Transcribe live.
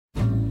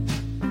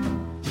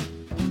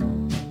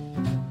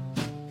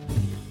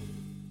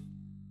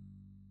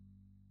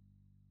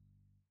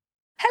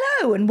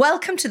Hello and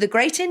welcome to The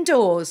Great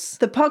Indoors.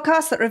 The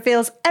podcast that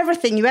reveals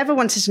everything you ever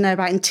wanted to know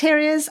about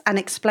interiors and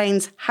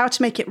explains how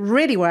to make it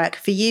really work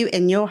for you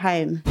in your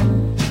home.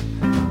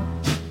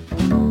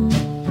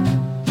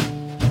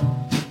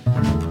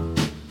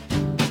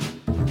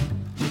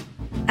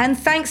 And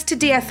thanks to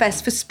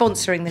DFS for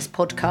sponsoring this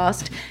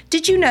podcast.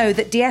 Did you know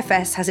that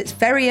DFS has its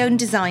very own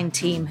design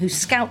team who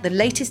scout the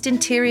latest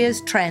interiors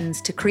trends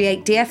to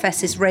create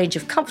DFS's range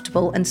of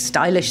comfortable and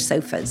stylish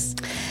sofas?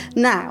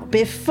 Now,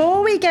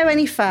 before we go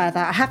any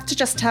further, I have to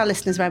just tell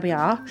listeners where we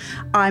are.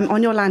 I'm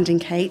on your landing,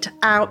 Kate,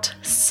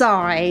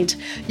 outside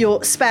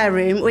your spare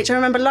room, which I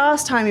remember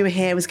last time you were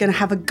here was going to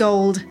have a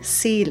gold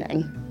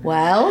ceiling.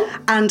 Well,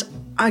 and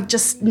I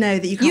just know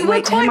that you can't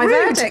wait to hear my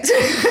verdict.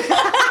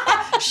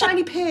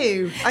 Shiny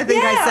poo, I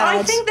think I said.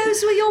 I think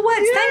those were your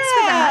words. Thanks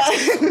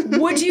for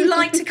that. Would you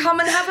like to come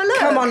and have a look?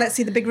 Come on, let's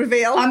see the big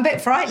reveal. I'm a bit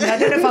frightened. I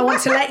don't know if I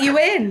want to let you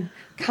in.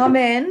 Come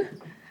in.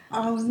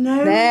 Oh,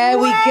 no There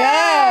way.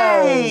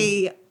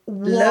 We go.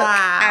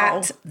 Wow.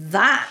 Look at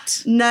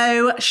that.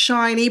 No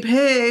shiny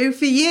poo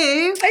for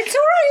you. It's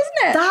all right,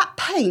 isn't it? That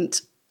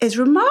paint is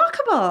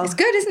remarkable. It's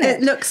good, isn't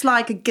it? It looks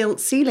like a gilt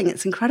ceiling.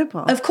 It's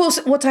incredible. Of course,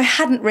 what I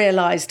hadn't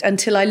realised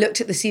until I looked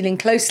at the ceiling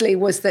closely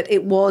was that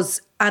it was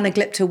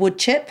Anaglypta wood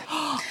chip.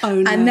 Oh,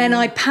 no. And then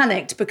I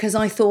panicked because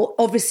I thought,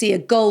 obviously, a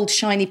gold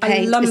shiny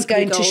paint is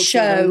going to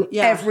show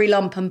every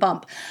lump and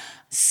bump.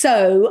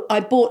 So I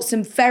bought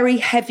some very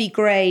heavy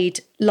grade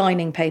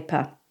lining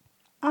paper.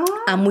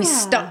 And we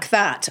stuck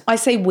that. I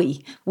say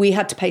we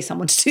had to pay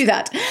someone to do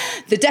that.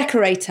 The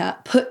decorator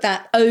put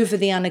that over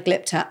the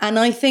Anaglypta. And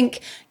I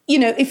think, you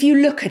know, if you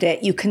look at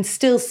it, you can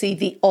still see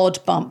the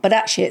odd bump, but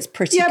actually it's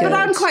pretty good. Yeah, but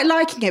I'm quite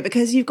liking it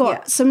because you've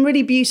got some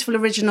really beautiful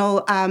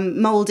original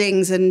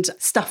mouldings and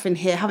stuff in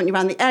here, haven't you,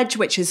 around the edge,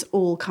 which is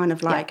all kind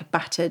of like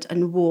battered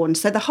and worn.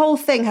 So the whole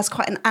thing has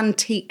quite an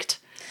antiqued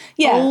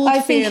I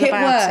think it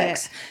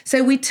works.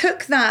 So we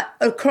took that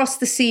across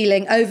the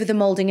ceiling, over the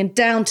moulding and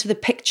down to the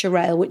picture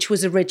rail, which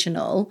was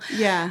original.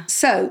 Yeah.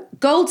 So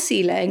gold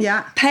ceiling,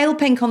 pale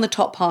pink on the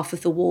top half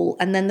of the wall,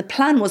 and then the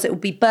plan was it would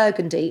be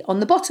burgundy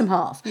on the bottom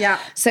half. Yeah.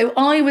 So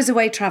I was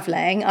away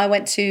travelling. I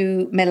went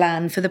to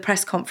Milan for the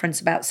press conference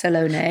about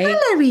Salone.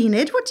 Hello,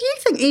 Enid. What do you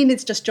think?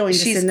 Enid's just joined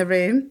us in the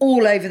room.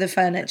 All over the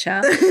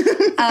furniture.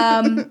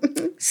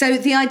 So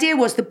the idea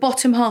was the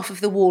bottom half of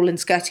the wall and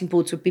skirting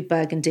boards would be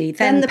burgundy,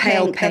 then the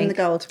pale pink,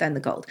 then the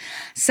gold.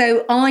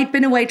 So I'd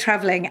been away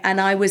travelling and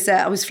I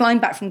was flying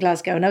back from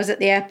Glasgow and I was at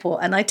the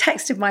airport and I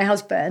texted my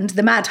husband,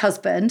 the mad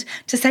husband,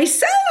 to say,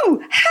 so, how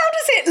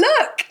does it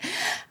look?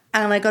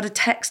 And I got a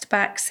text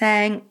back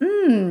saying,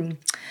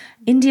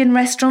 Indian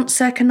restaurant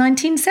circa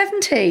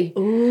 1970.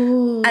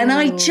 Ooh. And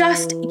I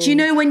just, do you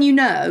know when you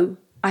know?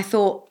 I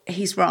thought,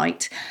 he's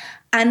right.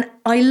 And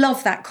I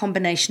love that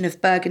combination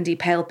of burgundy,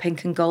 pale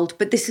pink and gold,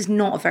 but this is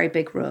not a very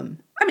big room.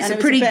 I mean, it's a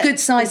pretty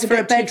good size for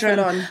a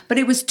bedroom, but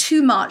it was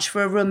too much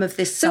for a room of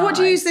this size. So what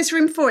do you use this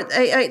room for?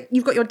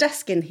 You've got your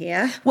desk in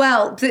here.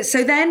 Well,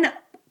 so then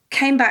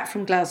came back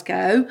from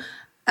Glasgow,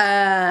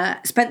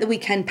 spent the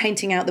weekend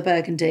painting out the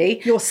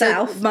burgundy.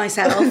 Myself.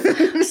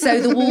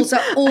 So the walls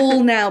are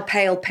all now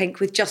pale pink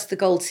with just the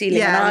gold ceiling.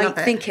 Yeah, and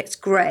I think it's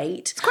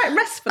great. It's quite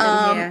restful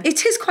in here.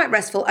 It is quite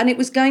restful. And it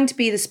was going to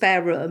be the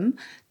spare room.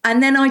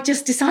 And then I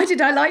just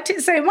decided I liked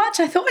it so much,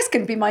 I thought it's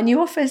going to be my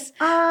new office.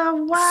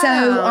 Oh, wow.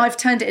 So I've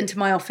turned it into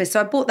my office.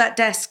 So I bought that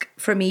desk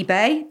from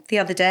eBay the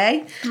other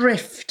day.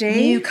 Thrifty.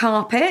 New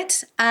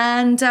carpet.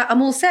 And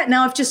I'm all set.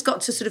 Now I've just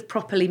got to sort of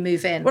properly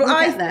move in. Well,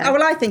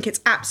 I think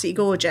it's absolutely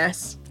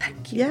gorgeous.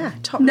 Thank you. Yeah,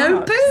 top No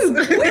marks.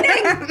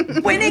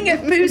 poo. Winning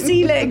at poo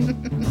ceiling.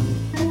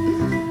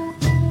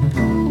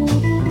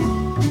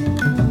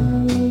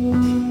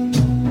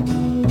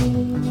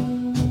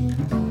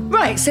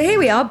 Right, so here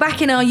we are,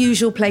 back in our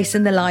usual place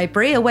in the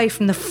library, away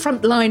from the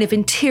front line of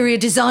interior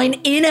design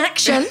in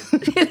action.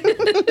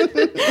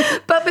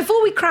 But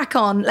before we crack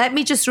on, let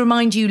me just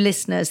remind you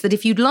listeners that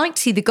if you'd like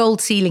to see the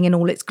gold ceiling in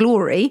all its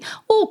glory,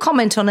 or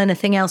comment on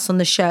anything else on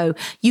the show,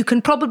 you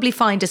can probably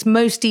find us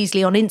most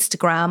easily on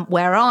Instagram,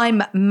 where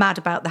I'm Mad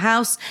About the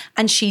House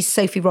and she's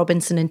Sophie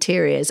Robinson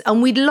Interiors.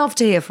 And we'd love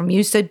to hear from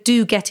you, so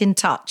do get in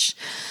touch.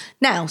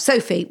 Now,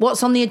 Sophie,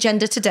 what's on the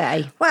agenda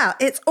today? Well,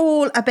 it's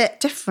all a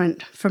bit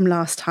different from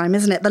last time,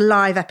 isn't it? The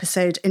live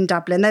episode in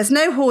Dublin. There's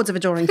no hordes of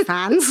adoring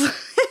fans.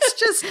 It's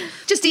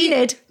just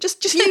Enid.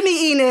 Just you,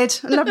 me,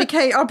 Enid, and lovely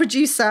Kate, our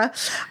producer.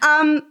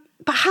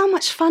 But how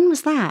much fun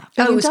was that?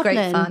 Oh, it was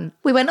great fun.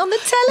 We went on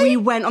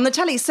the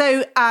telly.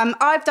 So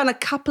I've done a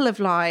couple of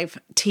live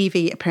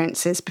TV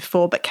appearances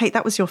before, but Kate,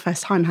 that was your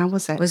first time. How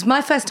was it? It was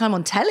my first time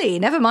on telly,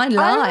 never mind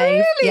live. Oh,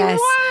 really? Yes.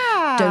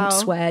 Wow. Wow.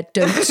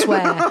 Don't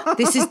swear.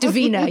 This is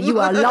Davina. You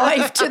are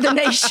live to the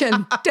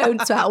nation.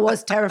 Don't swear. I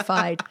was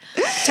terrified.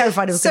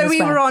 Terrified I was going to swear. So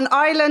we were on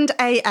Island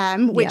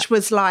AM, which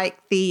was like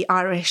the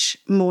Irish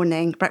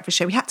morning breakfast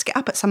show. We had to get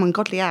up at some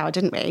ungodly hour,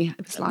 didn't we?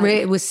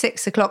 It was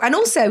 6 o'clock. And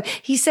also,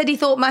 he said he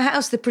thought my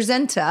house, the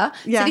presenter,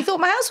 said he thought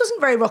my house wasn't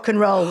very rock and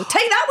roll.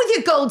 Take that with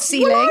your gold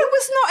ceiling. Well, I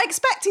was not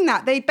expecting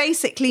that. They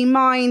basically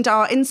mined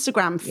our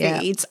Instagram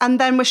feeds and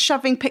then were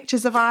shoving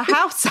pictures of our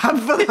house up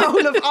for the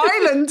whole of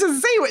Ireland to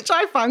see, which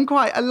I found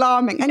quite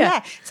alarming.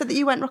 And said that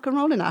you weren't rock and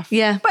roll enough.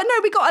 Yeah. But no,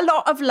 we got a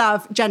lot of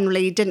love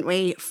generally, didn't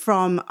we,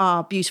 from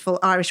our beautiful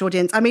Irish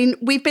audience. I mean,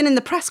 we've been in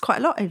the press quite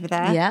a lot over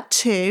there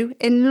too,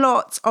 in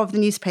lots of the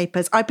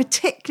newspapers. I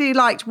particularly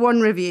liked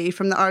one review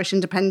from the Irish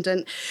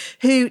Independent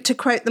who, to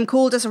quote them,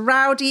 called us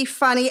rowdy,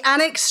 funny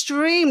and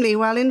extremely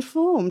well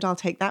informed. I'll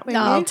take that with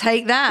you. I'll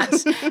take that.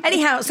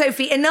 Anyhow,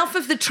 Sophie, enough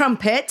of the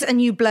trumpet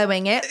and you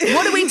blowing it.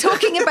 What are we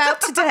talking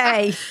about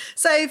today?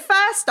 So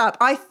first up,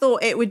 I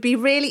thought it would be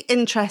really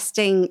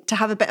interesting to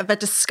have a bit of a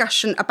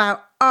discussion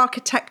about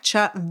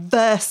architecture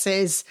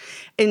versus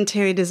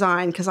interior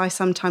design, because I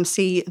sometimes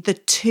see the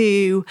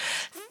two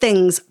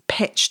things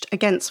pitched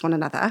against one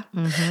another.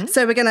 Mm-hmm.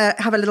 So we're going to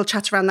have a little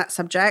chat around that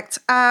subject.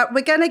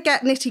 We're going to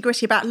get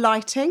nitty-gritty about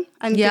lighting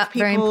and give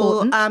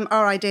people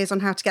our ideas on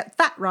how to get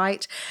that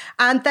right.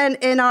 And then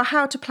in our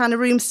How to Plan a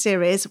Room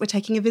series, we're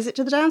taking a visit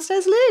to the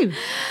downstairs loo.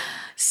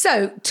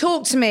 So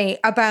talk to me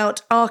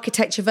about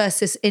architecture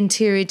versus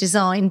interior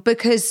design,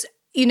 because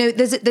you know,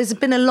 there's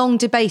been a long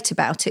debate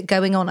about it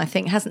going on, I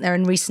think, hasn't there,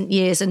 in recent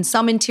years? And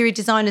some interior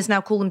designers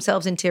now call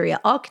themselves interior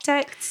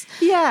architects.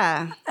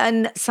 Yeah.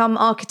 And some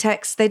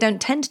architects, they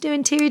don't tend to do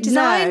interior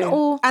design.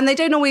 And they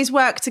don't always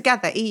work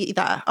together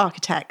either,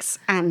 architects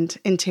and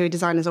interior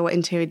designers or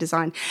interior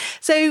design.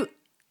 So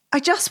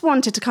I just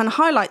wanted to kind of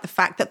highlight the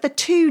fact that the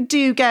two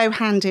do go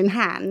hand in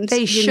hand.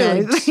 They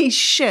should. They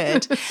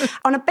should.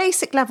 On a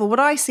basic level, what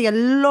I see a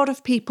lot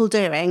of people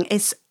doing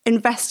is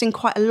investing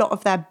quite a lot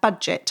of their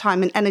budget,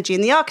 time and energy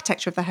in the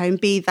architecture of the home,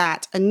 be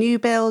that a new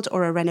build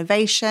or a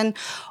renovation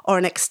or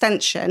an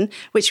extension,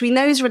 which we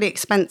know is really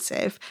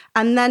expensive,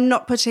 and then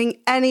not putting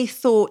any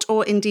thought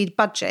or indeed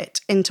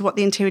budget into what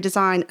the interior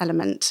design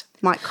element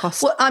might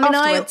cost. Well, I mean,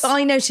 afterwards.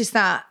 I noticed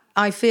that.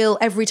 I feel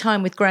every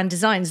time with grand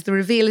designs, the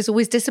reveal is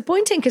always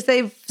disappointing because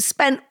they've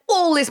spent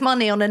all this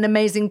money on an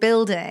amazing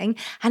building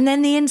and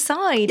then the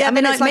inside. Yeah, I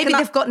mean, maybe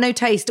they've got no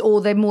taste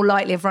or they're more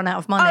likely have run out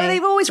of money. Oh,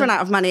 they've always run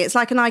out of money. It's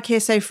like an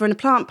IKEA sofa and a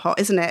plant pot,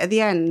 isn't it, at the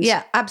end?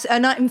 Yeah,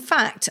 absolutely. And in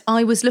fact,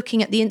 I was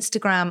looking at the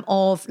Instagram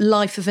of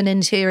Life of an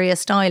Interior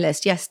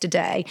Stylist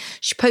yesterday.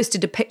 She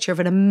posted a picture of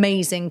an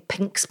amazing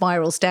pink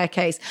spiral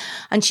staircase.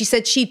 And she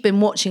said she'd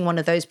been watching one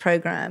of those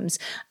programs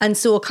and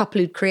saw a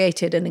couple who'd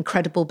created an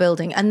incredible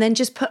building and then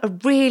just put a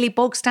really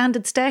bog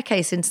standard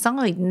staircase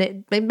inside. And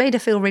it made her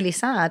feel really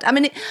sad. I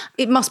mean,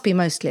 it must be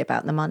mostly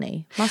about the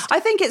money. I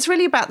think it's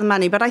really about the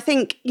money, but I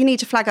think you need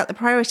to flag out the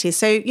priorities.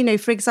 So, you know,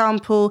 for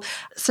example,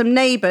 some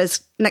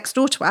neighbours next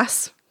door to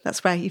us,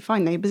 that's where you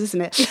find neighbours,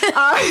 isn't it?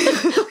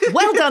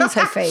 Well done,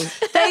 Sophie.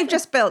 They've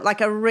just built like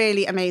a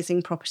really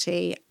amazing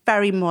property,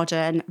 very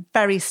modern,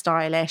 very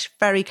stylish,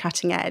 very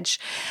cutting edge.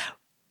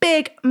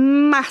 Big,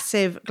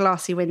 massive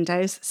glassy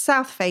windows,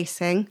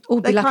 south-facing. Oh,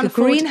 be like a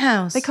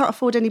greenhouse. They can't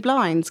afford any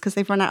blinds because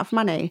they've run out of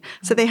money.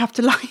 So they have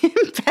to lie in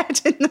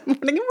bed in the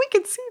morning and we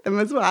can see them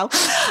as well.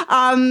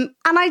 And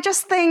I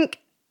just think,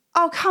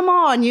 oh, come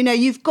on, you know,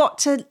 you've got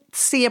to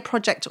see a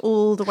project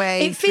all the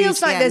way It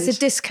feels like there's a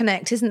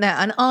disconnect, isn't there?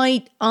 And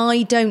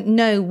I don't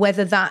know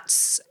whether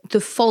that's the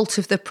fault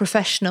of the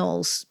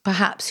professionals,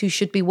 perhaps, who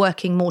should be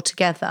working more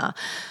together.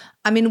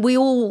 I mean, we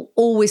all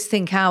always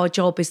think our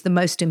job is the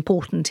most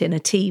important in a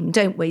team,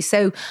 don't we?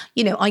 So,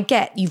 you know, I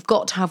get you've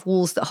got to have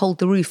walls that hold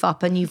the roof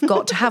up and you've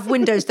got to have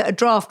windows that are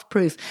draft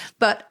proof.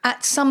 But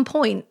at some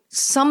point,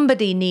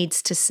 somebody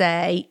needs to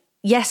say,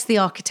 yes, the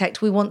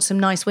architect, we want some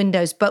nice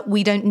windows, but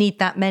we don't need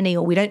that many,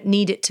 or we don't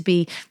need it to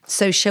be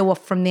so show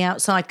off from the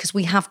outside because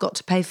we have got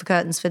to pay for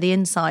curtains for the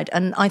inside.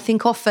 And I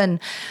think often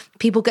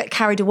people get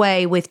carried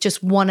away with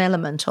just one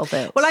element of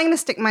it. Well, I'm going to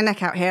stick my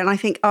neck out here, and I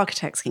think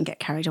architects can get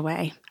carried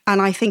away. And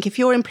I think if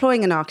you're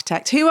employing an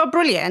architect, who are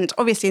brilliant,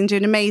 obviously, and do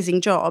an amazing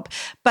job,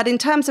 but in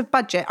terms of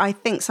budget, I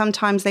think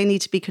sometimes they need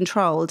to be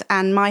controlled.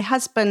 And my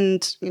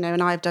husband, you know,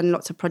 and I have done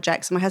lots of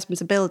projects, and my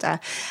husband's a builder,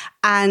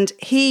 and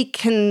he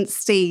can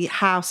see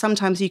how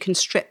sometimes you can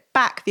strip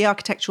back the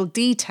architectural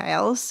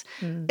details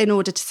in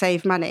order to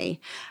save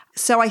money.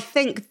 So I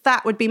think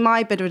that would be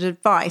my bit of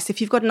advice. If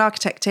you've got an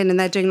architect in and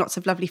they're doing lots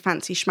of lovely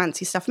fancy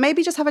schmancy stuff,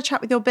 maybe just have a chat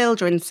with your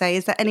builder and say,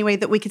 is there any way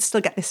that we could still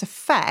get this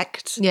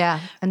effect? Yeah,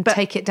 and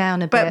take it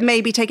down a bit. But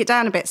maybe take it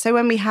down a bit. So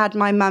when we had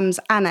my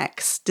mum's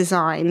annex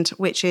designed,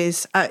 which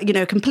is, you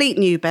know, a complete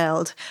new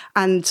build,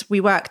 and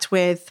we worked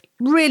with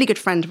really good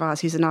friend of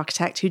ours who's an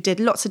architect who did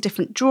lots of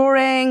different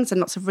drawings and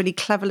lots of really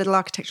clever little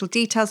architectural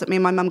details that me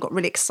and my mum got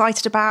really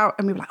excited about.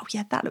 And we were like, oh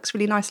yeah, that looks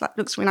really nice. That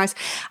looks really nice.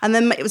 And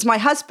then it was my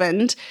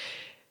husband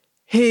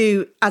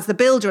who, as the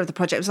builder of the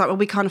project, was like, well,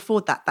 we can't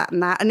afford that, that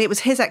and that. And it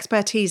was his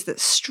expertise that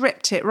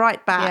stripped it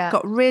right back,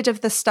 got rid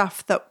of the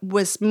stuff that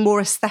was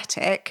more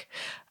aesthetic,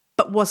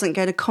 but wasn't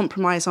going to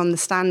compromise on the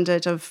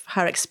standard of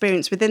her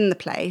experience within the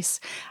place,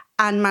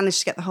 and managed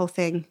to get the whole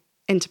thing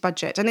into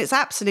budget. And it's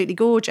absolutely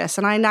gorgeous.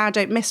 And I now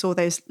don't miss all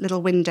those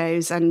little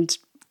windows and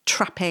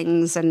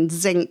trappings and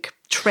zinc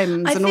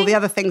trims and all the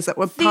other things that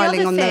were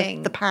piling on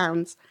the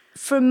pounds.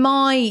 From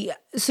my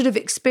sort of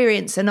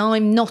experience, and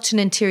I'm not an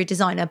interior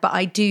designer, but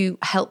I do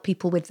help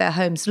people with their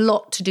homes, a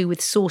lot to do with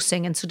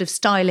sourcing and sort of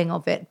styling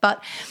of it.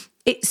 But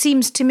it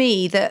seems to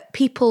me that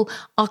people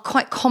are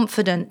quite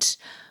confident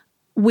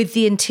with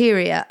the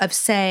interior of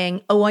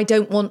saying, oh, I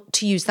don't want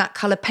to use that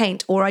colour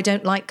paint, or I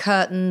don't like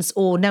curtains,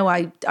 or no,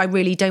 I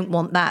really don't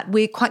want that.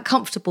 We're quite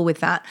comfortable with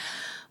that.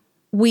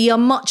 We are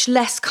much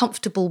less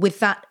comfortable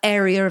with that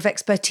area of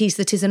expertise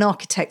that is an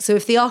architect. So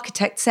if the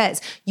architect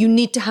says, you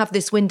need to have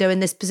this window in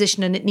this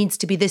position and it needs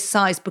to be this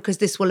size because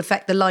this will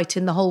affect the light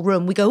in the whole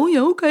room, we go, oh,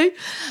 yeah, okay.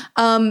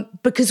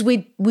 Because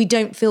we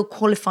don't feel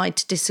qualified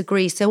to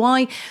disagree. So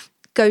I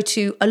go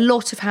to a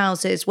lot of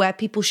houses where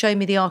people show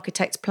me the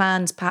architect's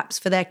plans, perhaps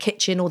for their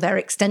kitchen or their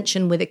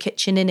extension with a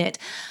kitchen in it.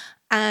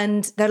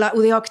 And they're like,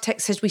 well, the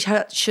architect says we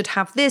should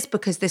have this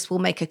because this will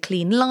make a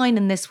clean line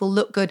and this will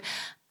look good.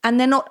 And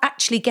they're not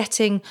actually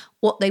getting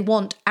what they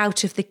want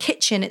out of the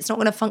kitchen. It's not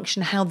going to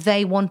function how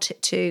they want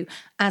it to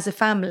as a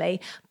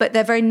family. But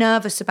they're very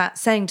nervous about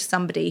saying to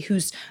somebody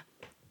who's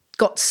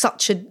got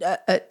such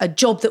a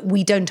job that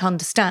we don't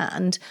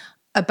understand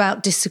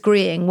about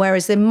disagreeing,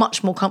 whereas they're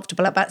much more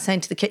comfortable about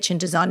saying to the kitchen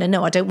designer,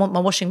 no, I don't want my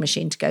washing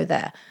machine to go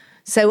there.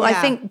 So I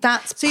think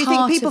that's So you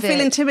think people feel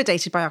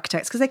intimidated by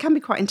architects? Because they can be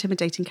quite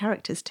intimidating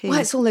characters too. Well,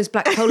 it's all those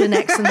black polo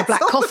necks and the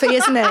black coffee,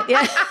 isn't it?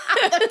 Yeah.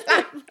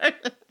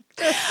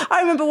 I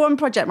remember one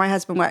project my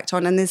husband worked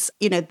on, and this,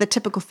 the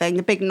typical thing,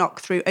 the big knock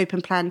through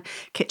open plan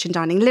kitchen,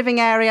 dining, living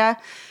area.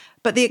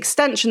 But the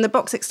extension, the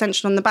box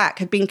extension on the back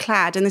had been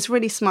clad in this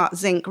really smart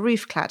zinc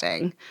roof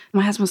cladding.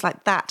 My husband was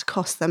like, that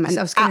cost them an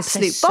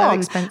absolute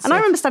bomb. And I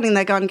remember standing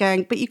there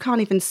going, but you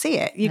can't even see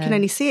it. You can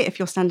only see it if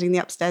you're standing in the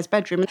upstairs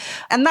bedroom.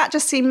 And that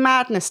just seemed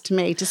madness to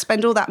me, to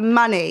spend all that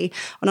money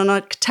on an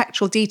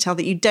architectural detail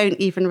that you don't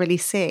even really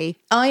see.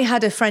 I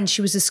had a friend,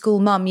 she was a school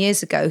mum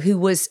years ago, who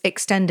was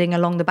extending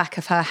along the back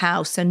of her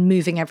house and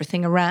moving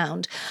everything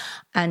around.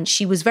 And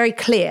she was very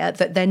clear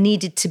that there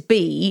needed to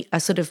be a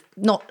sort of,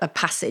 not a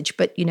passage,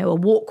 but, a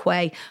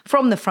walkway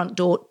from the front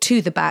door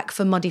to the back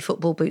for muddy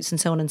football boots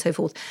and so on and so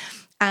forth.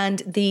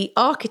 And the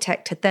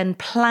architect had then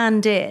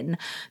planned in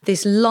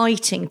this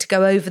lighting to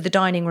go over the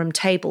dining room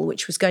table,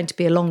 which was going to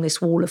be along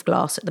this wall of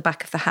glass at the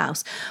back of the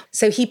house.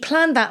 So he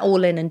planned that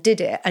all in and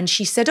did it. And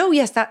she said, oh,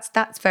 yes,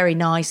 that's very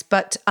nice,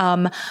 but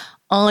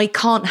I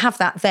can't have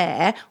that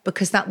there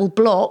because that will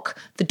block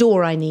the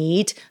door I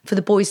need for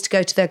the boys to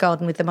go to their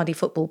garden with the muddy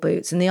football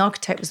boots. And the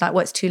architect was like,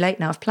 well, it's too late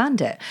now, I've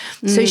planned it.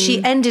 So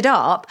she ended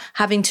up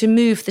having to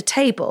move the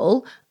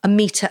table a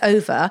metre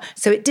over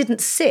so it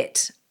didn't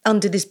sit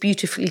under this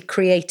beautifully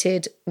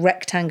created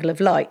rectangle of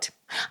light.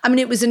 I mean,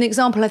 it was an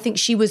example, I think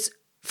she was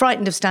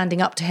frightened of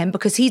standing up to him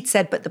because he'd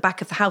said, but the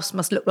back of the house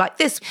must look like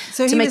this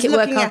to make it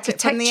work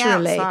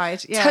architecturally.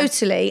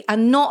 Totally.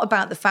 And not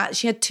about the fact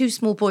she had two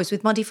small boys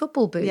with muddy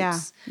football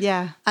boots.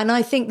 Yeah. And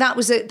I think that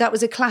was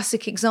a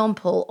classic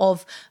example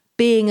of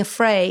being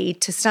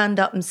afraid to stand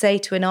up and say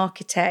to an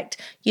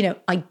architect,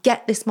 I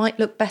get this might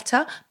look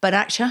better, but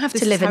actually I have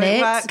to live in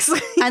it.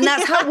 And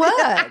that's how it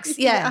works.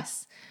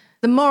 Yes.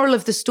 The moral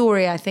of the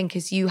story, I think,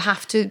 is you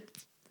have to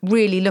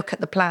really look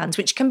at the plans,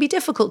 which can be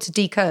difficult to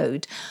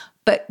decode,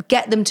 but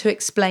get them to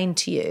explain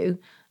to you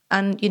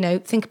and,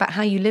 think about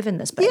how you live in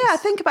the space. Yeah,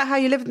 think about how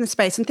you live in the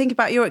space and think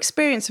about your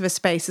experience of a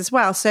space as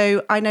well.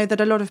 So I know that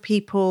a lot of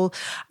people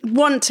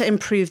want to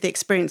improve the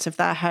experience of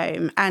their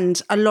home,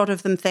 and a lot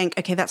of them think,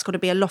 okay, that's got to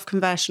be a loft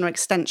conversion or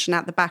extension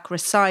at the back or a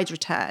side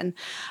return.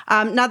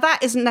 Now, that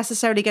isn't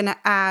necessarily going to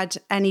add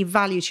any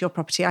value to your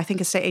property. I think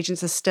estate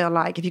agents are still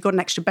like, if you've got an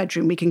extra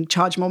bedroom, we can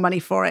charge more money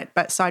for it,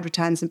 but side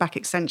returns and back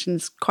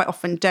extensions quite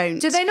often don't.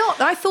 Do they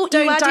not? I thought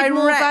you added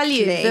more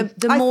value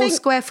the more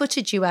square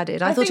footage you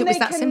added. I thought it was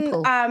that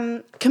simple.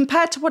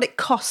 Compared to what it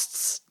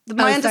costs,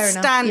 my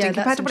understanding,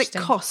 compared to what it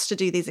costs to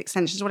do these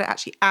extensions, what it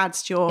actually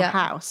adds to your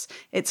house,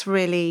 it's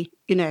really,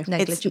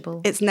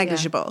 negligible. It's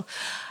negligible. Yeah.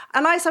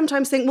 And I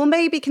sometimes think, well,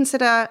 maybe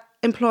consider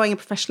employing a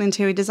professional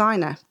interior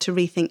designer to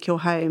rethink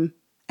your home.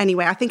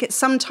 Anyway, I think it's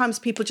sometimes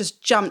people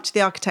just jump to the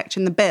architecture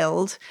and the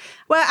build,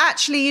 where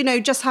actually,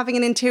 just having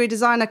an interior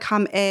designer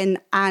come in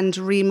and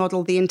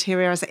remodel the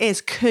interior as it is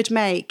could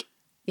make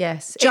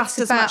Yes, just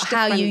it's about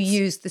how you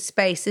use the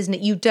space, isn't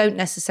it? You don't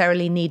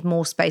necessarily need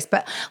more space,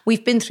 but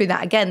we've been through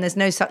that again. There's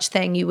no such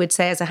thing you would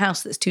say as a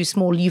house that's too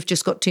small, you've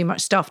just got too much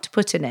stuff to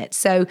put in it.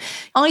 So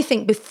I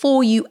think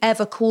before you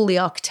ever call the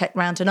architect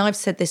round, and I've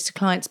said this to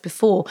clients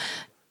before,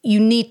 you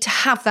need to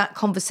have that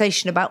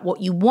conversation about what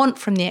you want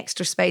from the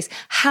extra space,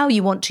 how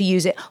you want to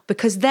use it,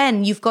 because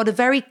then you've got a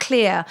very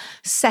clear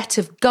set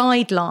of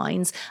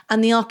guidelines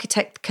and the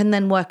architect can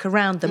then work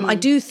around them. I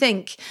do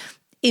think,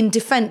 in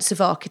defence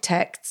of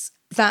architects,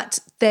 that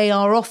they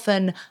are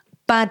often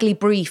badly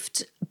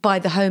briefed by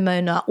the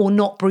homeowner or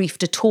not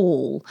briefed at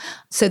all.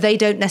 So they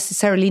don't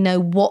necessarily know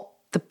what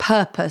the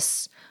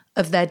purpose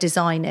of their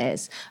design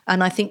is.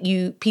 And I think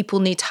people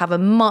need to have a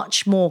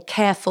much more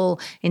careful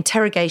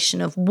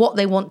interrogation of what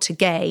they want to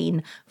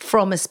gain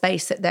from a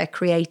space that they're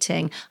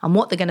creating and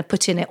what they're going to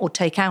put in it or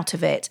take out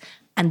of it,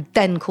 and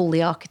then call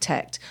the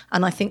architect.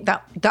 And I think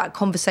that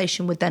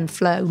conversation would then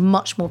flow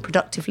much more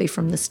productively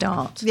from the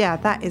start. Yeah,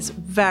 that is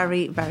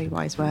very, very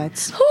wise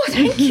words. Oh,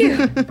 thank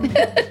you.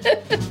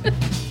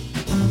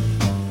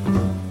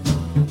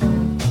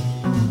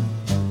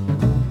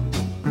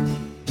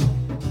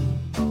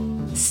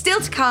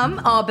 Still to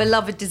come are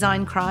beloved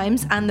design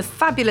crimes and the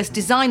fabulous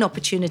design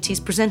opportunities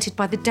presented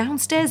by the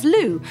downstairs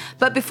loo.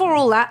 But before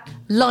all that,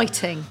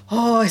 lighting.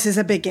 Oh, this is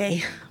a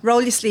biggie.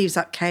 Roll your sleeves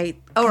up,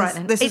 Kate. All right,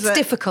 then. It's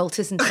difficult,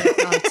 isn't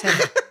it,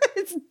 lighting?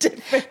 It's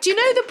difficult. Do you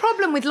know the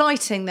problem with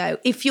lighting, though,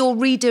 if you're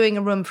redoing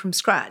a room from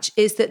scratch,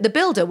 is that the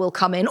builder will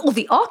come in, or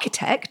the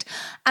architect,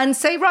 and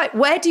say, right,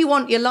 where do you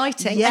want your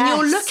lighting? Yes. And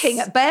you're looking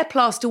at bare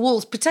plaster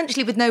walls,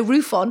 potentially with no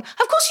roof on.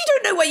 Of course you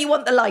don't know where you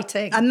want the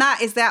lighting. And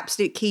that is the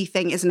absolute key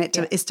thing, isn't it?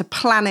 Is to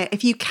plan it.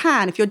 If you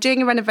can, if you're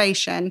doing a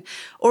renovation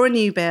or a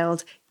new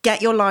build,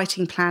 get your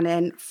lighting plan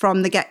in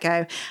from the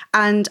get-go.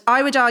 And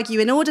I would argue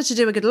in order to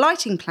do a good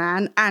lighting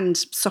plan and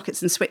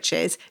sockets and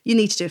switches, you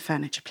need to do a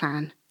furniture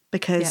plan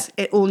because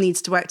it all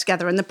needs to work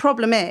together. And the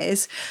problem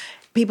is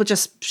people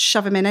just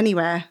shove them in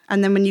anywhere.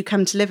 And then when you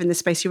come to live in this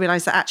space, you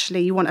realise that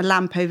actually you want a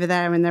lamp over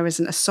there and there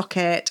isn't a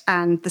socket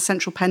and the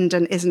central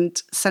pendant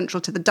isn't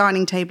central to the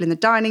dining table in the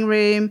dining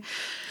room.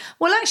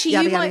 Well, actually,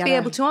 you might be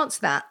able to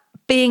answer that,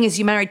 being as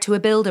you're married to a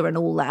builder and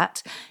all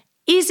that.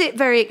 Is it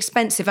very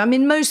expensive? I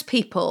mean, most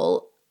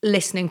people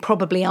listening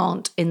probably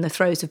aren't in the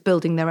throes of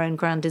building their own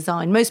grand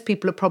design. Most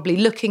people are probably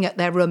looking at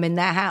their room in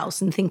their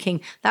house and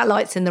thinking, that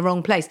light's in the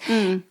wrong place.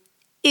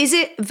 Is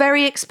it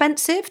very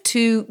expensive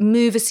to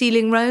move a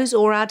ceiling rose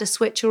or add a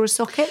switch or a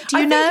socket? Do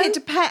you know?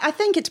 I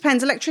think it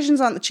depends.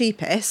 Electricians aren't the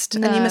cheapest,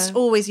 and you must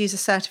always use a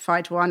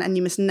certified one, and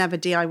you must never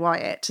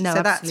DIY it. No, so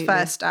absolutely.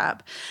 That's first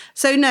up.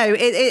 So no, it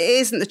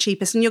isn't the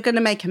cheapest, and you're going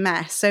to make a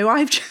mess. So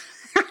I've,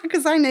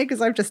 because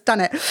I've just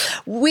done it.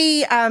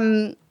 We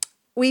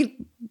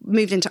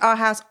moved into our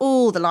house.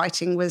 All the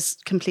lighting was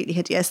completely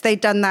hideous. They'd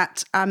done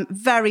that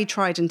very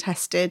tried and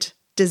tested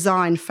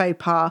design faux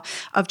pas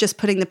of just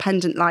putting the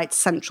pendant lights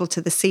central to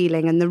the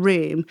ceiling and the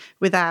room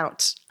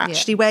without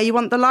actually where you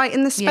want the light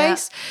in the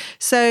space. Yeah.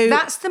 So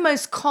that's the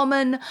most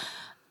common,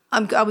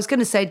 I was going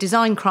to say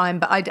design crime,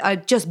 but I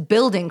just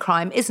building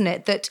crime, isn't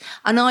it?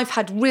 And I've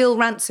had real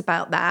rants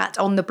about that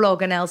on the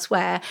blog and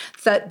elsewhere,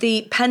 that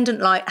the pendant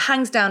light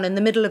hangs down in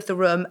the middle of the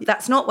room.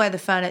 That's not where the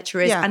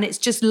furniture is. And it's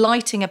just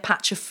lighting a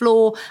patch of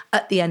floor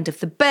at the end of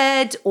the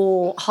bed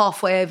or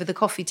halfway over the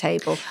coffee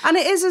table. And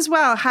it is as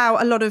well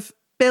how a lot of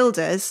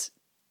builders,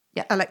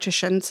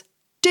 electricians,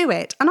 do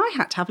it. And I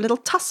had to have a little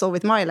tussle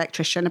with my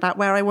electrician about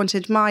where I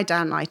wanted my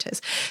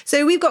downlighters.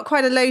 So we've got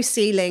quite a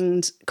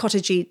low-ceilinged,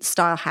 cottagey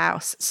style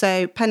house.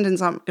 So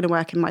pendants aren't going to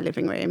work in my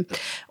living room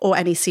or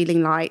any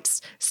ceiling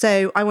lights.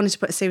 So I wanted to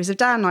put a series of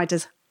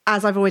downlighters.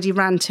 As I've already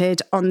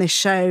ranted on this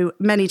show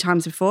many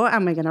times before,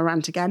 and we're going to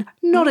rant again,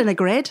 not in a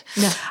grid,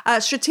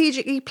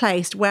 strategically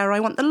placed where I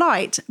want the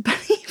light. But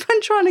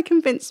even trying to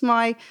convince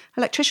my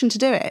electrician to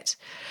do it,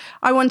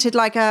 I wanted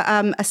like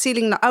a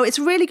ceiling light. Oh, it's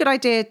a really good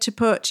idea to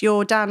put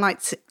your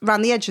downlights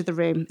around the edge of the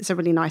room. It's a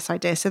really nice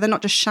idea. So they're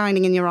not just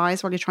shining in your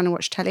eyes while you're trying to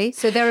watch telly.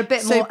 So they're a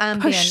bit more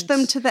ambient. Push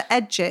them to the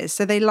edges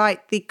so they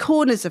light the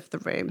corners of the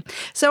room.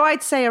 So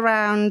I'd say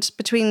around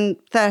between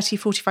 30,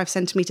 45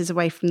 centimetres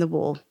away from the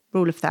wall.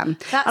 Rule of thumb.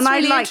 That's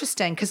really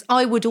interesting, because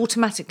I would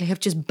automatically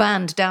have just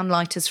banned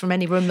downlighters from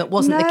any room that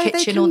wasn't the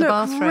kitchen or the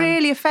bathroom.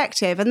 Really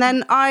effective. And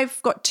then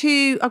I've got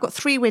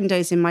 3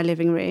 windows in my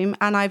living room,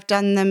 and I've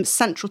done them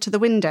central to the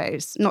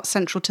windows, not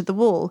central to the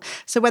wall.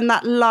 So when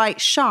that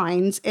light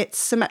shines, it's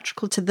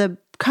symmetrical to the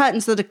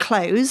curtains that are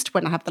closed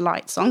when I have the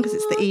lights on, because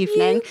it's the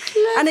evening,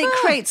 and it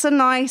creates a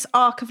nice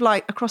arc of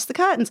light across the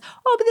curtains.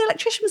 Oh, but the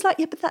electrician was like,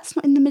 yeah, but that's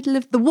not in the middle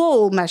of the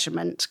wall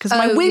measurement, because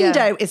my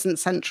window isn't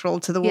central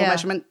to the wall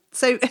measurement.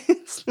 So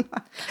it's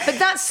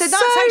that's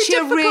actually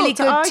a really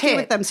good tip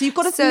with them. So you've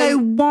got to know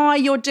why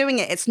you're doing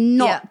it. It's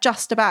not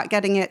just about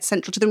getting it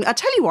central to the room. I'll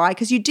tell you why,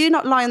 because you do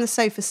not lie on the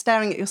sofa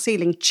staring at your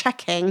ceiling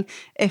checking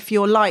if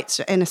your lights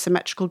are in a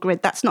symmetrical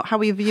grid. That's not how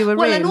we view a room.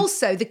 Well, and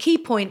also the key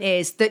point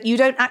is that you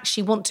don't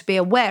actually want to be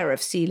aware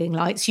of ceiling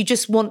lights. You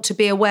just want to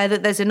be aware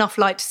that there's enough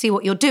light to see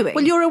what you're doing.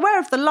 Well, you're aware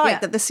of the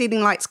light that the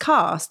ceiling lights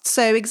cast.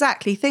 So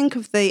exactly, think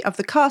of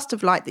the cast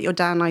of light that your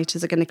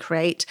downlighters are going to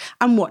create,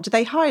 and what do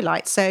they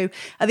highlight? So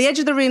at the edge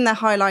of the room, they're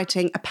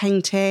highlighting a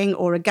painting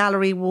or a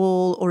gallery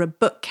wall or a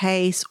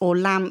bookcase or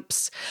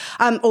lamps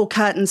or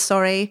curtains,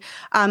 sorry.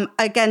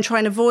 Again, try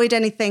and avoid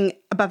anything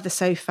above the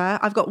sofa.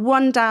 I've got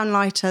one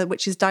downlighter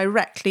which is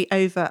directly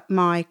over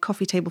my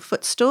coffee table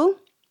footstool.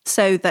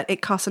 so that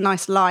it casts a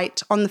nice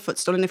light on the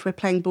footstool. And if we're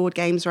playing board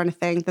games or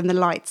anything, then the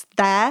light's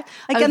there.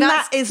 Again,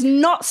 that is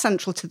not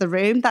central to the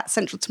room. That's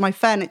central to my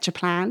furniture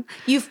plan.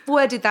 You've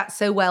worded that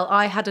so well.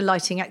 I had a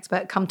lighting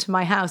expert come to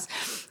my house.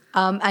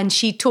 And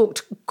she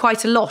talked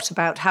quite a lot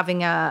about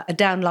having a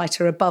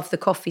downlighter above the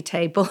coffee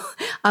table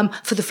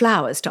for the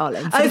flowers,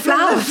 darling. For the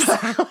flowers.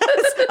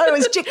 Oh, it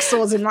was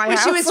jigsaws in my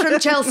house. She was from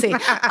Chelsea. And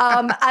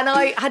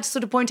I had to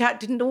sort of point out,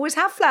 didn't always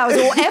have flowers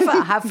or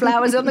ever have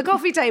flowers on the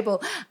coffee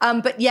table.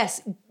 But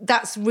yes,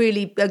 that's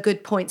really a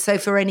good point. So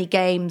for any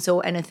games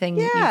or anything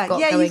you've got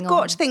going on. You've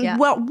got to think,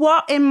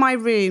 what in my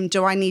room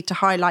do I need to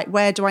highlight?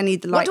 Where do I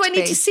need the light to be? What do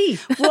I need to see?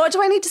 What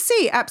do I need to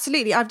see?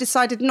 Absolutely. I've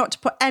decided not to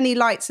put any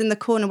lights in the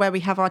corner where we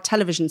have our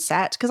television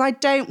set because I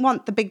don't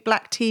want the big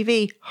black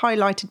TV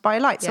highlighted by a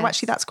light. So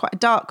actually that's quite a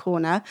dark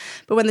corner.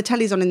 But when the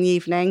telly's on in the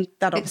evening,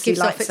 that obviously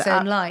lights off its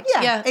own light.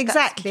 Yeah,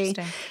 exactly.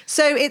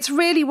 So it's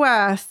really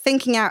worth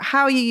thinking out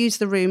how you use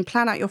the room,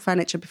 plan out your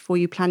furniture before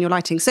you plan your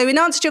lighting. So in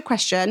answer to your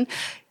question,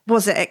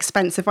 was it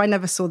expensive? I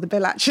never saw the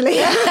bill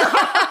actually.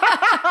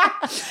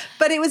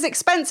 But it was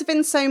expensive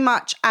in so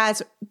much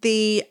as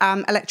the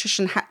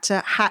electrician had to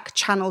hack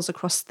channels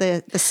across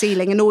the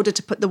ceiling in order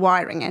to put the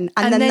wiring in.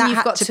 And then that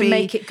you've got to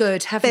make it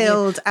good, haven't you?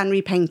 Filled and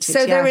repainted.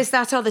 So there is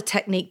that other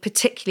technique,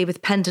 particularly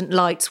with pendant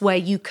lights, where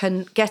you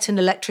can get an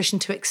electrician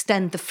to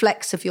extend the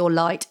flex of your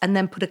light and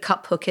then put a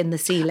cup hook in the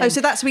ceiling. Oh, so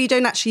that's where you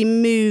don't actually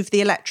move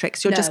the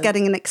electrics. You're just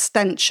getting an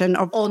extension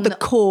of the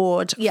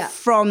cord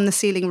from the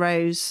ceiling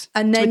rose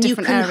and then to a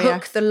different you can area.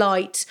 hook the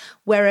light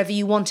wherever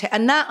you want it.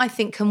 And that, I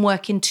think, can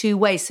work in two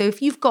ways. So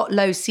if you've got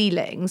low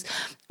ceilings,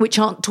 which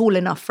aren't tall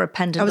enough for a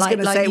pendant light. I was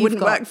going to say it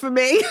wouldn't work for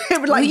me.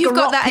 It would you've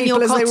got that in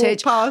your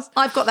cottage. Past.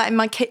 I've got that in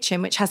my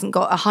kitchen, which hasn't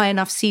got a high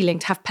enough ceiling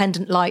to have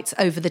pendant lights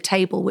over the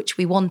table, which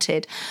we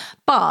wanted.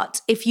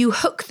 But if you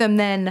hook them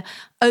then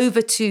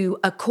over to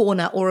a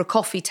corner or a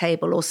coffee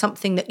table or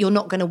something that you're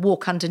not going to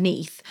walk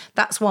underneath,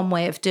 that's one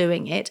way of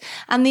doing it.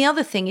 And the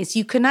other thing is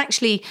you can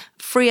actually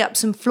free up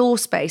some floor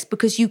space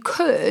because you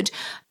could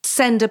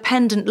send a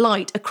pendant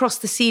light across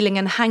the ceiling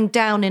and hang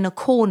down in a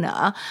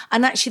corner,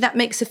 and actually that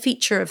makes a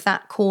feature of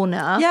that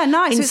corner. Yeah,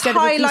 nice. Instead it's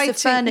of a piece of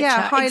furniture.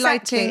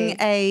 Highlighting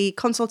a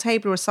console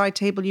table or a side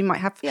table. You might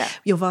have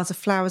your vase of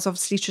flowers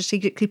obviously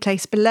strategically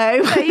placed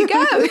below. There you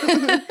go.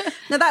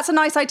 Now that's a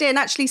nice idea. And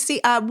actually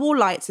wall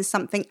lights is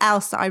something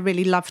else that I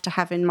really love to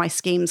have in my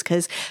schemes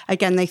because,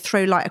 again, they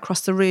throw light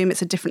across the room.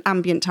 It's a different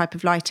ambient type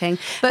of lighting.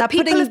 But now,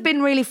 people have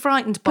been really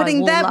frightened by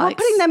wall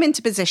lights. Putting them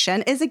into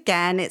position is,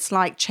 again, it's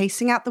like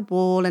chasing out the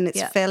wall and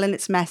its fill and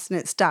its mess and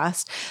its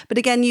dust. But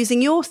again,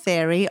 using your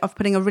theory of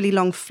putting a really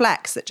long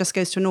flex that just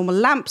goes to a normal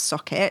lamp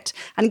socket,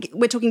 and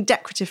we're talking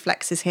decorative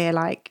flexes here,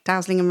 like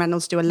Dowsling and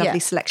Reynolds do a lovely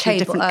selection of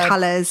different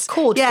colours.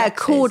 Cord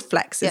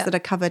flexes that are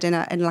covered in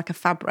like a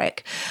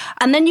fabric.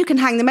 And then you can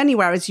hang them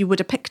anywhere as you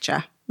would a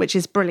picture, which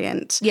is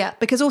brilliant. Yeah.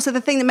 Because also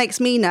the thing that makes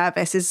me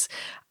nervous is,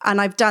 and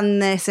I've done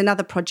this in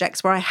other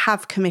projects where I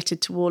have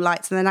committed to wall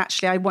lights and then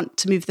actually I want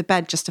to move the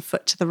bed just a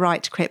foot to the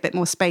right to create a bit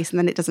more space and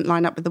then it doesn't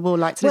line up with the wall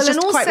lights. And it's just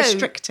quite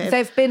restrictive.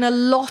 There have been a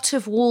lot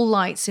of wall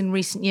lights in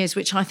recent years,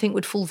 which I think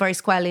would fall very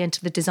squarely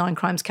into the design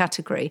crimes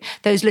category.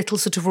 Those little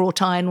sort of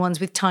wrought iron ones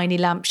with tiny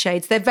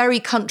lampshades. They're very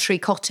country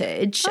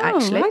cottage,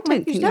 actually. I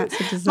don't think that's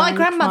a design My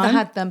grandmother crime.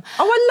 had them.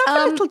 Oh, I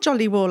love a little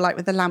jolly wall light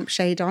with a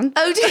lampshade on.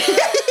 Oh, dear.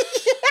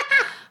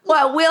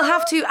 Well, we'll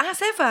have to,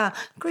 as ever,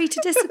 agree to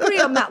disagree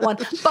on that one.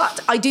 But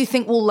I do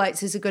think wall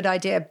lights is a good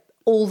idea.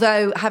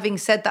 Although, having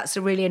said that's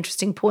a really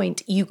interesting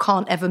point, you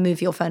can't ever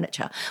move your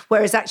furniture.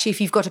 Whereas actually, if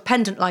you've got a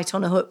pendant light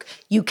on a hook,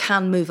 you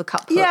can move a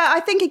cup hook. Yeah, I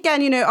think,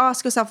 again,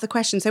 ask yourself the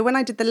question. So when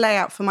I did the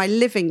layout for my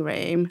living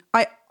room,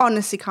 I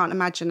honestly can't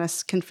imagine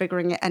us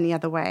configuring it any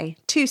other way.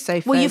 2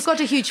 sofas. Well, you've got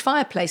a huge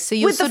fireplace, so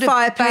you're with sort the of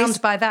fireplace,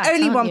 bound by that,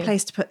 only aren't one you?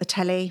 place to put the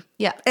telly.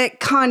 Yeah. It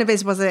kind of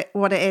is what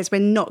it is. We're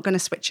not going to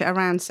switch it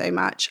around so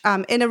much.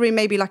 In a room,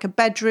 maybe like a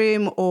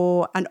bedroom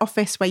or an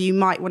office where you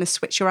might want to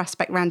switch your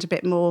aspect around a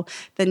bit more,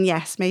 then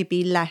yes,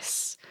 maybe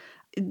less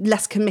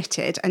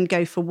committed and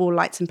go for wall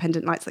lights and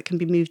pendant lights that can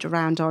be moved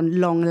around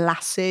on long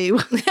lasso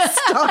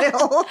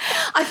style.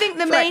 I think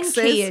the main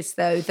key is,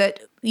 though,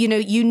 that, you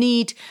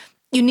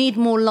need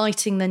more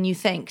lighting than you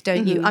think,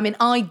 don't you? I mean,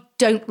 I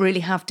don't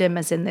really have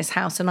dimmers in this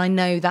house, and I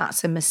know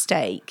that's a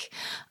mistake.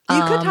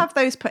 You could have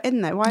those put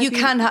in, though.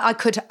 I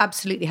could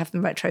absolutely have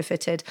them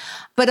retrofitted.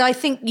 But I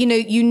think, you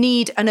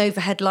need an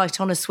overhead light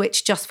on a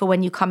switch just for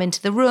when you come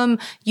into the room.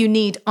 You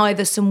need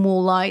either some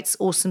wall lights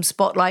or some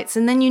spotlights.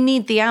 And then you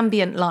need the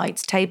ambient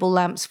lights, table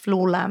lamps,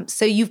 floor lamps.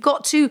 So you've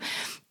got to...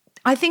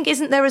 I think,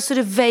 isn't there a sort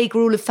of vague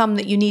rule of thumb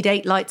that you need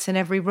 8 lights in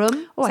every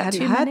room? Oh, I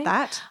hadn't heard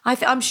that.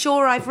 I'm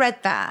sure I've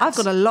read that. I've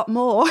got a lot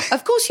more.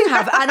 Of course you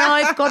have, and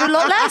I've got a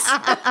lot less.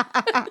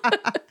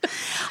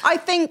 I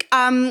think,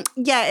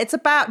 it's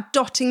about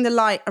dotting the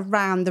light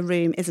around the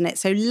room, isn't it?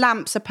 So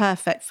lamps are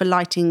perfect for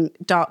lighting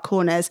dark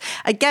corners.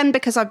 Again,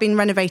 because I've been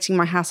renovating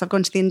my house, I've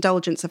gone to the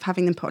indulgence of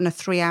having them put on a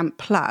 3-amp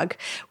plug,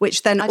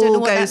 which then I don't know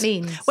what that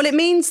means. Well, it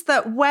means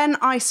that when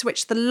I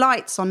switch the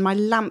lights on, my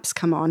lamps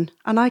come on,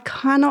 and I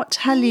cannot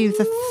tell you you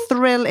the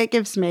thrill it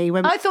gives me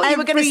when I thought you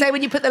were going to say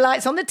when you put the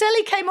lights on, the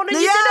telly came on and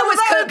your dinner was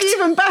that cooked. would be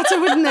even better,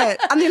 wouldn't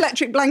it? And the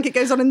electric blanket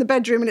goes on in the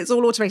bedroom and it's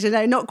all automated.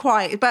 No, not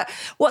quite. But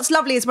what's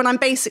lovely is when I'm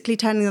basically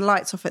turning the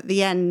lights off at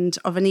the end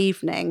of an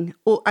evening,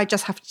 or I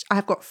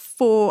have got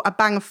a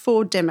bang of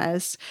 4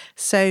 dimmers.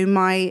 So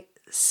my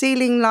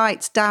ceiling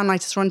lights,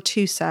 downlighters are on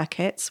 2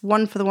 circuits,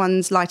 one for the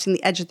ones lighting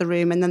the edge of the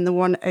room and then the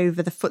one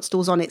over the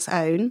footstools on its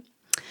own,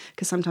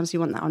 because sometimes you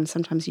want that on,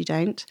 sometimes you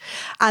don't.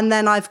 And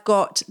then I've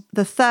got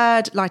the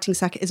 3rd lighting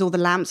circuit is all the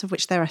lamps, of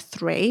which there are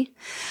 3.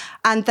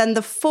 And then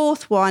the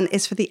 4th one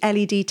is for the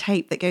LED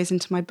tape that goes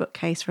into my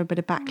bookcase for a bit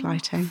of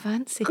backlighting.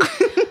 Fancy.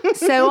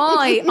 So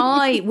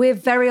we're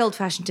very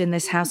old-fashioned in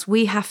this house.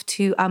 We have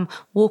to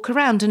walk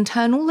around and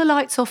turn all the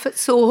lights off at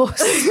source.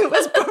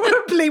 That's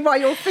probably why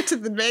you're fitter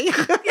than me.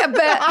 Yeah,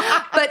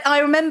 but I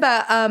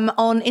remember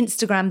on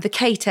Instagram, the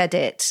Kate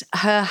edit,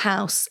 her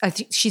house, I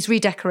think she's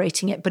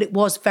redecorating it, but it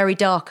was very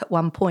dark at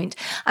one point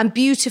and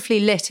beautifully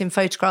lit in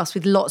photographs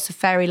with lots of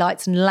fairy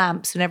lights and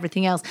lamps and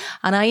everything else.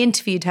 And I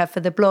interviewed her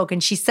for the blog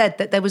and she said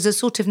that there was a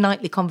sort of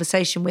nightly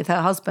conversation with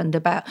her husband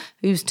about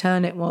whose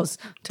turn it was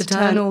to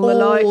turn all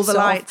the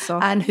lights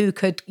off. And who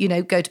could,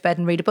 go to bed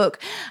and read a book.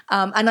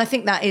 And I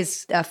think that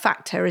is a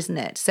factor, isn't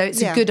it? So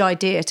it's a good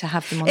idea to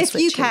have them on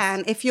switches.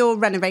 If you're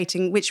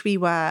renovating, which we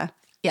were,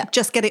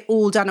 just get it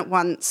all done at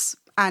once.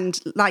 And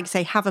like I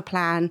say, have a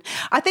plan.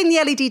 I think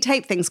the LED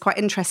tape thing's quite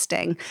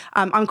interesting.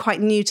 I'm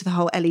quite new to the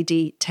whole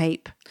LED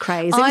tape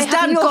craze. It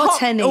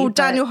was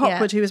Daniel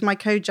Hopwood, who was my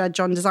co-judge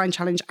on Design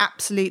Challenge,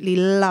 absolutely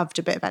loved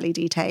a bit of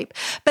LED tape.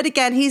 But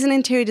again, he's an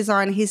interior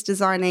designer. He's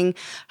designing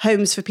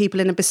homes for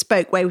people in a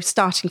bespoke way,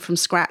 starting from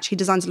scratch. He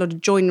designs a lot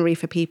of joinery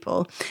for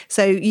people.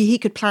 So he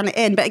could plan it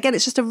in. But again,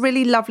 it's just a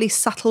really lovely,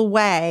 subtle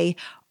way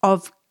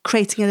of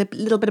creating a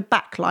little bit of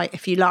backlight,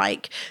 if you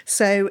like.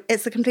 So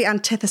it's the complete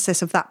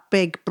antithesis of that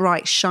big,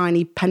 bright,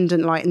 shiny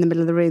pendant light in the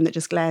middle of the room that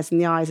just glares in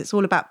the eyes. It's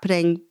all about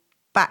putting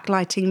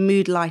backlighting,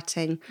 mood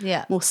lighting,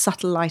 more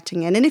subtle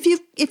lighting in. And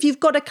if you've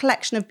got a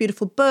collection of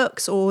beautiful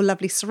books or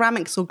lovely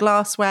ceramics or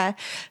glassware,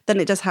 then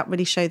it does help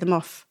really show them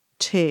off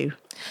too.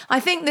 I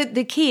think that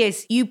the key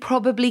is you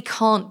probably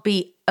can't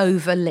be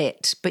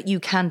overlit, but you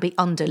can be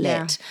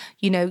underlit.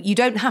 Yeah. You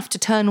don't have to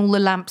turn all the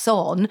lamps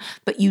on,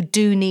 but you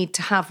do need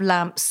to have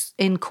lamps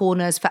in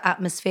corners for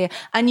atmosphere.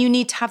 And you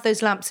need to have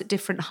those lamps at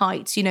different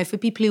heights. For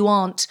people who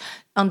aren't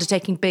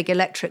undertaking big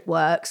electric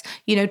works,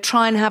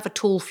 try and have a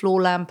tall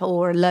floor lamp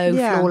or a low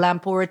floor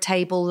lamp or a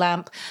table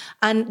lamp.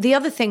 And the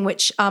other thing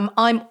which I'm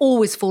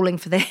always falling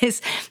for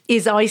this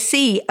is I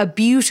see a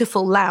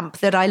beautiful lamp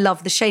that I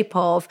love the shape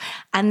of,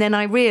 and then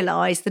I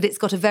realise that it's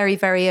got a very,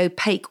 very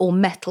opaque or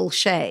metal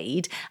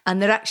shade,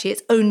 and that actually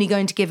it's only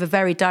going to give a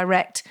very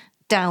direct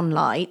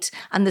downlight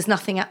and there's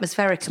nothing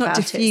atmospheric about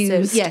it. So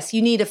yes,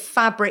 you need a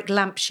fabric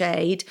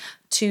lampshade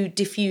to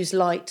diffuse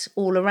light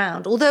all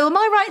around. Although, am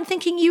I right in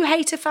thinking you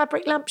hate a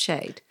fabric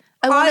lampshade?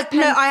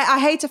 I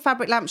hate a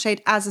fabric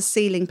lampshade as a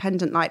ceiling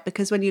pendant light,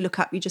 because when you look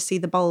up, you just see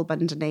the bulb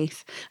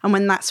underneath. And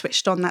when that's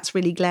switched on, that's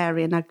really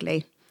glary and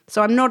ugly.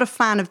 So I'm not a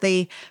fan of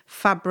the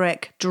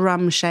fabric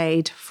drum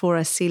shade for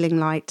a ceiling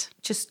light.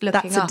 Just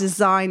looking That's a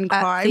design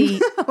crime.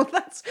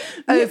 That's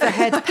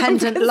overhead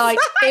pendant light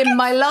in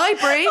my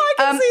library. I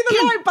can see the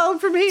light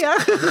bulb from here.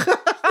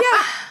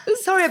 Yeah,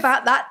 sorry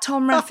about that,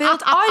 Tom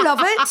Redfield. I love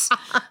it,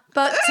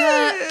 but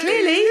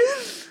clearly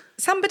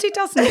somebody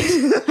doesn't.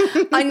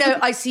 I know,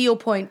 I see your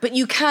point, but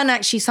you can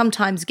actually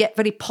sometimes get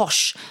very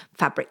posh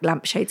fabric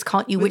lampshades,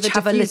 can't you? Which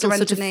have a little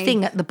sort of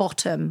thing at the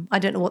bottom. I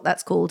don't know what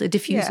that's called. A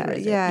diffuser,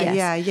 is it?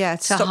 Yeah.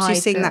 It stops you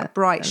seeing that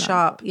bright,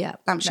 sharp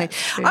lampshade.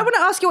 I want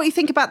to ask you what you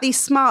think about these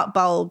smart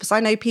bulbs.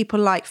 I know people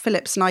like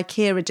Philips and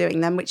IKEA are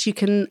doing them, which you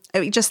can,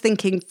 just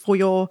thinking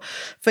for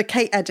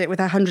Kate Edit with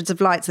her hundreds of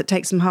lights that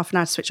takes them half an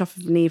hour to switch off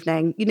of an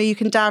evening. You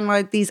can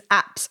download these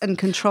apps and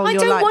control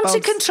your light bulbs. I don't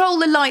want to control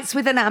the lights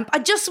with an amp. I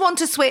just want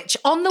to switch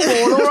on the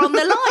wall or on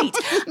the light.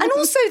 And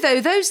also,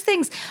 though, those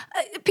things,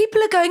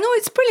 people are going,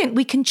 it's brilliant.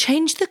 We can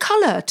change the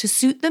colour to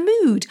suit the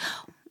mood.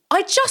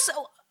 I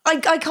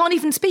can't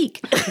even speak.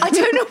 I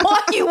don't know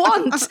why you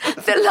want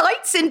the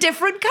lights in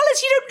different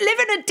colours. You don't live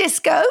in a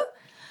disco.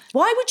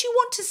 Why would you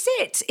want to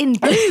sit in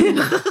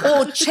blue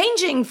or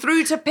changing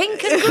through to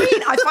pink and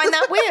green? I find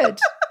that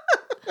weird.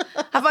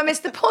 Have I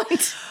missed the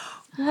point?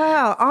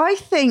 Well, I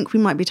think we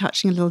might be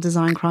touching a little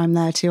design crime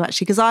there too,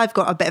 actually, because I've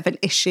got a bit of an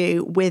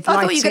issue with lighting.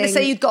 I thought you were going to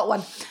say you'd got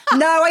one.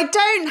 No, I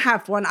don't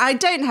have one. I'm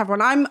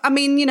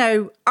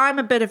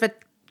a bit of a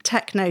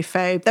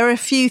technophobe. There are a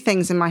few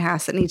things in my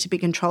house that need to be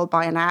controlled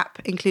by an app,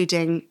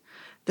 including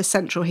the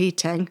central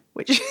heating,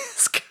 which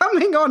is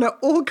coming on at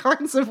all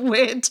kinds of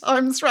weird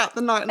times throughout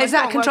the night. Is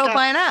that controlled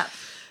by an app?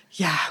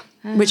 Yeah.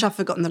 Which I've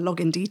forgotten the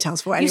login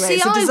details for anyway. You see,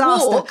 it's a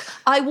disaster.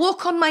 I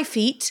walk on my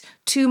feet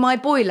to my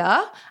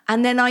boiler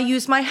and then I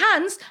use my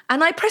hands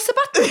and I press a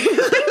button.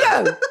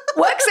 Bingo!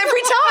 Works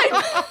every time.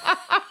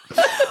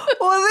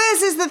 Well,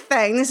 this is the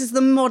thing. This is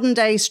the modern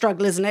day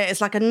struggle, isn't it?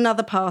 It's like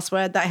another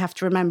password that I have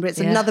to remember. It's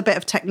another bit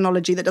of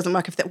technology that doesn't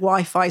work if the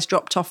Wi-Fi's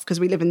dropped off because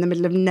we live in the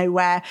middle of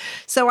nowhere.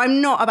 So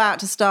I'm not about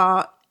to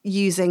start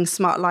using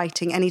smart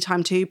lighting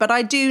anytime too, but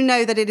I do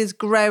know that it is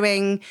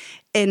growing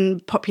in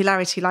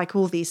popularity like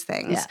all these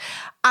things. Yeah.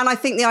 And I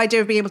think the idea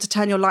of being able to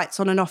turn your lights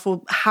on and off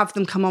or have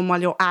them come on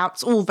while you're out,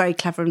 it's all very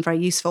clever and very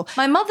useful.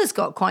 My mother's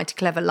got quite a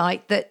clever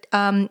light that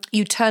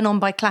you turn on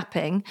by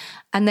clapping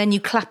and then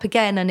you clap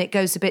again and it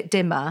goes a bit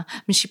dimmer.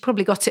 I mean, she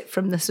probably got it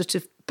from the sort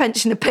of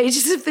pensioner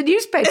pages of the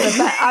newspaper,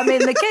 but I mean,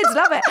 the kids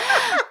love it.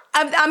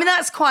 I mean,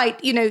 that's quite,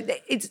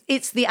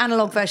 it's the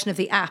analogue version of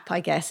the app, I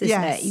guess,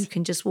 isn't it? You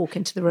can just walk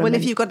into the room. Well,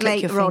 if you've got an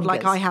 8-year-old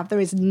like I have,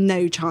 there is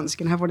no chance you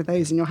can have one of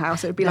those in your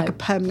house. It would be like a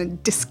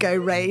permanent disco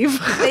rave.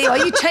 There you are,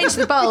 you change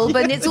the bulb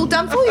and it's all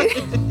done for you.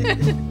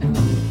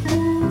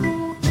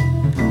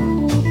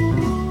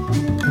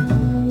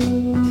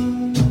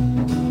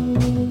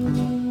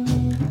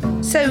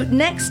 So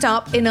next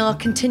up in our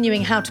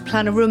continuing How to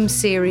Plan a Room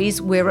series,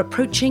 we're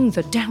approaching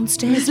the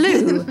downstairs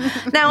loo.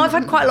 Now, I've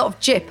had quite a lot of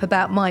jip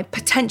about my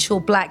potential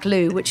black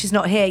loo, which is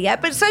not here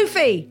yet. But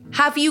Sophie,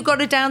 have you got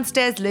a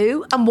downstairs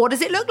loo and what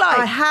does it look like?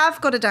 I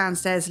have got a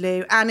downstairs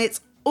loo and it's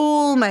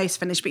almost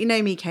finished, but you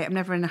know me, Kate, I'm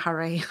never in a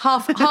hurry.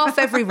 Half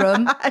every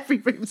room. Every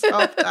room's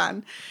half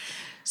done.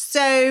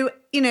 So,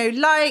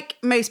 like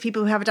most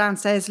people who have a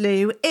downstairs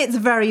loo, it's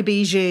very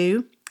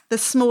bijou. The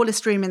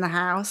smallest room in the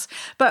house.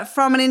 But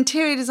from an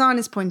interior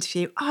designer's point of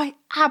view, I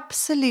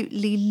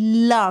absolutely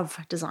love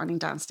designing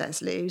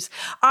downstairs loos.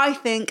 I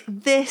think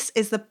this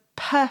is the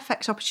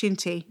perfect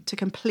opportunity to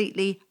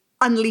completely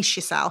unleash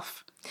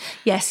yourself.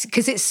 Yes,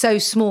 because it's so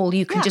small,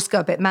 you can just go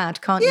a bit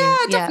mad, can't you? Yeah,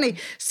 definitely.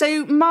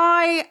 So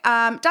my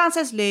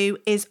downstairs loo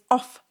is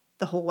off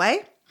the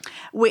hallway,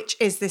 which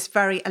is this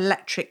very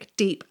electric,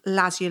 deep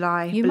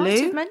lazuli blue. You might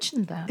have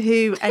mentioned that.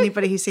 Who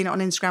anybody who's seen it on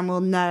Instagram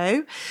will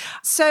know.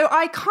 So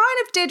I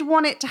kind of did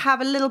want it to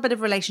have a little bit of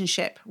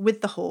relationship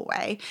with the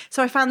hallway.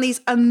 So I found these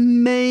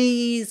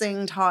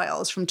amazing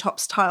tiles from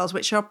Topps Tiles,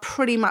 which are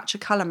pretty much a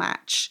colour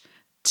match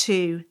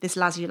to this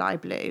lazuli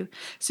blue.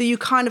 So you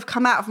kind of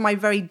come out of my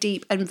very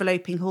deep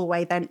enveloping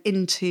hallway then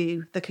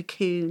into the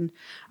cocoon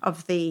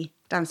of the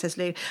downstairs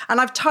loo. And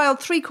I've tiled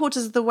 3/4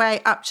 of the way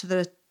up to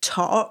the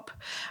top,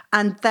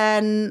 and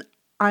then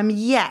I'm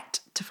yet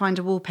to find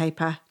a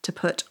wallpaper to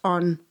put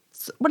on.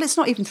 Well, it's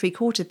not even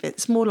 3/4 of it.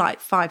 It's more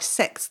like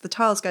 5/6. The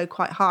tiles go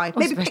quite high.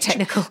 Maybe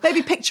technical.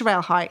 Maybe picture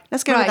rail height.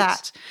 Let's go with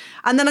that.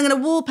 And then I'm going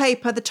to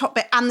wallpaper the top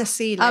bit and the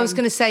ceiling. I was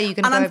going to say you're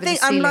going to go over the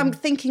ceiling. I'm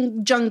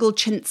thinking jungle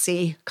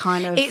chintzy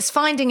kind of. It's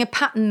finding a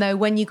pattern though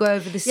when you go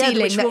over the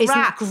ceiling that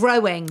isn't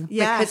growing.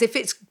 Yeah. Because if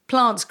it's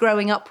plants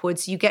growing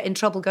upwards, you get in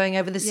trouble going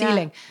over the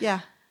ceiling.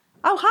 Yeah.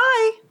 Oh,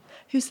 hi.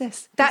 Who's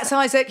this? That's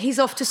Isaac. He's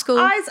off to school.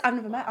 I've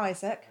never met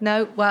Isaac.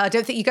 No, well, I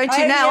don't think you're going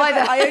to now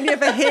either. I only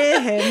ever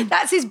hear him.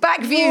 That's his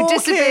back view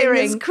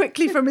disappearing.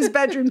 Quickly from his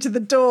bedroom to the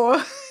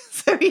door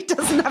so he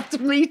doesn't have to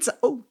meet.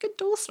 Oh, good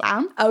door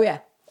slam. Oh,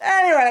 yeah.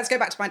 Anyway, let's go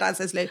back to my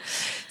downstairs loo.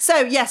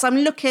 So, yes, I'm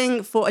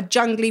looking for a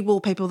jungly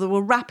wallpaper that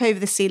will wrap over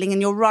the ceiling.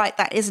 And you're right,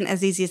 that isn't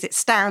as easy as it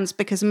sounds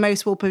because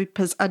most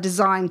wallpapers are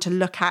designed to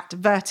look at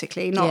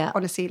vertically, not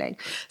on a ceiling.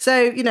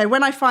 So,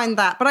 when I find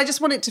that, but I just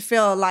want it to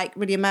feel like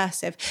really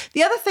immersive.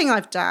 The other thing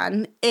I've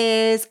done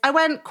is I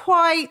went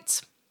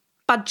quite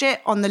budget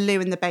on the loo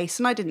and the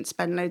basin. I didn't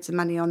spend loads of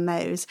money on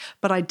those,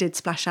 but I did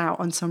splash out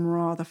on some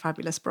rather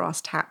fabulous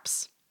brass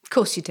taps. Of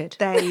course you did.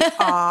 They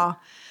are...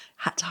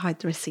 Had to hide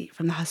the receipt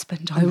from the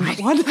husband on that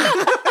one.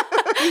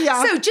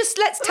 Yeah. So just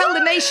let's tell the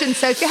nation,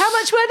 Sophie, how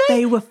much were they?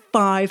 They were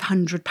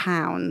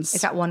 £500.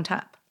 Is that one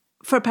tap?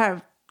 For a pair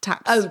of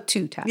taps. Oh,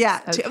 2 taps.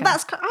 Yeah. Okay.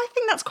 I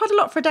think that's quite a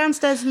lot for a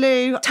downstairs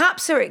loo.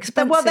 Taps are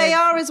expensive. Well, they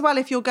are as well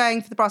if you're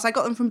going for the brass. I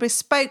got them from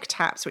Bespoke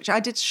Taps, which I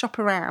did shop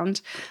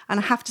around.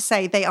 And I have to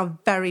say, they are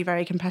very,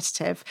 very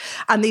competitive.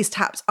 And these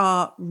taps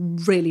are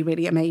really,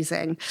 really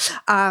amazing.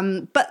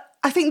 But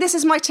I think this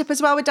is my tip as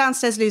well with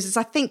downstairs loos is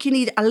I think you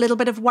need a little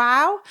bit of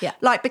wow. Yeah.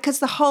 Like because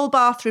the whole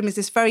bathroom is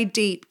this very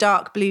deep,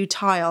 dark blue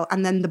tile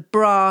and then the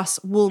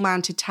brass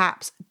wall-mounted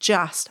taps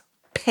just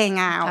ping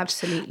out.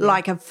 Absolutely.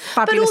 Like a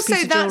fabulous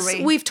piece of jewellery. But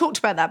also we've talked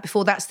about that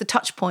before, that's the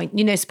touch point.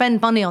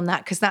 Spend money on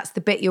that because that's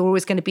the bit you're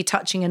always going to be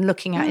touching and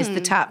looking at is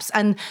the taps.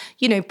 And,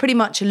 pretty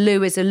much a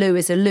loo is a loo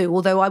is a loo.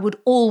 Although I would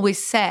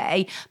always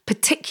say,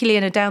 particularly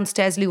in a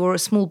downstairs loo or a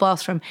small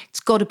bathroom,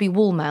 it's got to be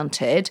wall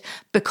mounted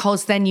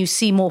because then you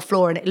see more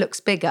floor and it looks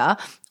bigger.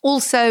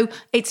 Also,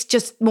 it's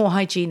just more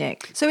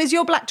hygienic. So is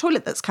your black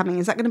toilet that's coming,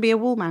 is that going to be a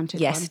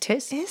wall-mounted one? Yes, it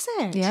is. Is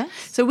it? Yeah.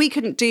 So we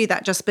couldn't do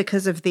that just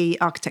because of the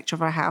architecture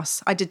of our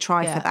house. I did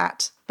try for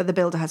that, but the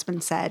builder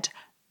husband said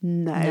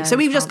no. So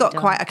we've just got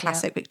quite a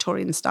classic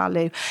Victorian style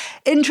loo.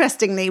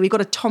 Interestingly, we've got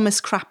a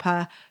Thomas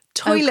Crapper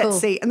toilet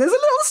seat. And there's a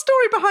little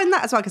story behind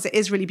that as well because it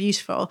is really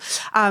beautiful.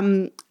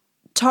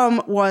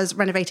 Tom was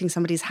renovating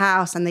somebody's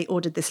house and they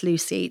ordered this loo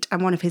seat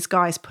and one of his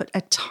guys put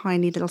a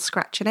tiny little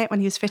scratch in it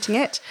when he was fitting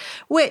it,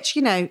 which,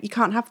 you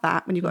can't have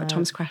that when you've got a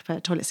Thomas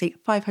Crapper toilet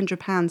seat.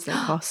 £500 they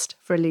cost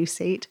for a loo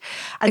seat.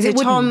 And is so it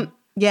wooden?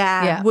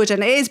 Tom,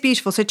 wooden. It is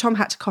beautiful. So Tom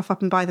had to cough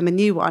up and buy them a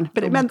new one,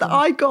 but it meant that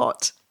I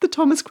got the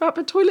Thomas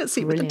Crapper toilet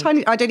seat with the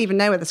tiny, I don't even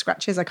know where the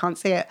scratch is. I can't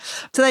see it.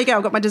 So there you go.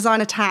 I've got my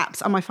designer taps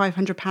and my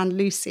 £500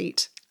 loo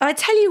seat. I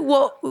tell you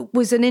what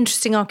was an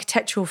interesting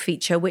architectural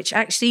feature, which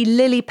actually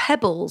Lily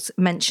Pebbles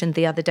mentioned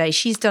the other day.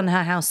 She's done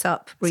her house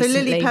up recently. So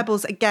Lily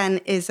Pebbles, again,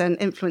 is an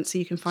influencer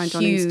you can find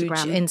on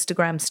Instagram. Huge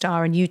Instagram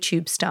star and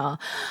YouTube star.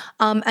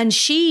 And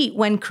she,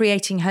 when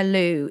creating her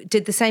loo,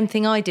 did the same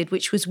thing I did,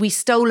 which was we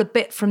stole a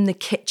bit from the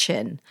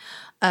kitchen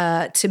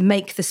to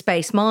make the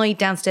space. My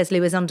downstairs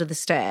loo is under the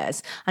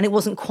stairs and it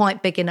wasn't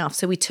quite big enough.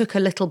 So we took a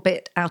little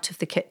bit out of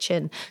the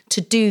kitchen to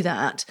do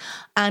that.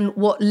 And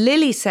what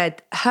Lily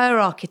said her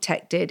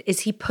architect did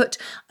is he put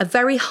a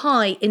very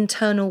high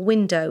internal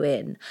window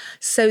in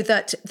so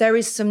that there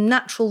is some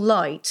natural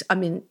light. I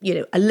mean,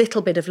 a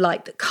little bit of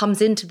light that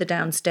comes into the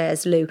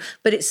downstairs loo,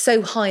 but it's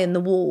so high in the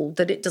wall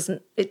that it's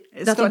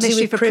nothing to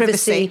do with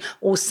privacy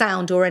or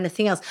sound or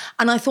anything else.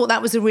 And I thought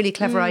that was a really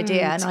clever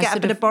idea. And to get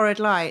a bit of borrowed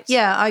light.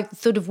 Yeah, I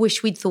sort of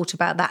wish we'd thought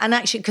about that. And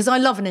actually, because I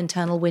love an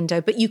internal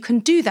window, but you can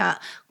do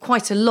that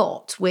quite a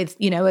lot with,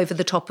 over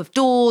the top of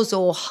doors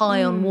or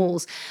high on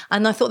walls.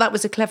 And I thought that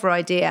was a clever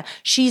idea.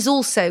 She's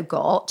also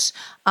got,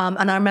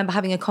 and I remember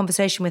having a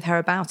conversation with her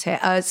about it,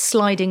 a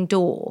sliding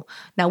door.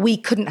 Now, we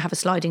couldn't have a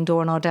sliding door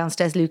on our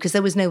downstairs loo because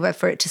there was nowhere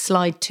for it to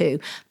slide to.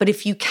 But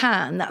if you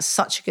can, that's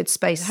such a good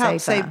space saver.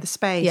 Help save the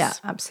space. Yeah,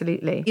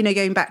 absolutely.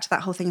 Going back to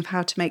that whole thing of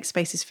how to make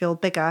spaces feel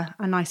bigger,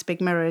 a nice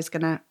big mirror is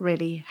going to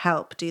really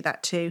help do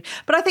that too.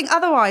 But I think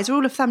otherwise,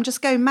 rule of thumb,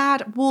 just go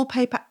mad.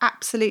 Wallpaper,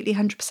 absolutely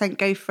 100%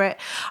 go for it.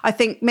 I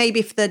think maybe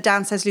if the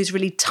downstairs loo is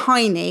really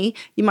tiny,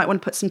 you might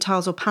want to put some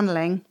tiles or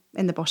panelling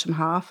in the bottom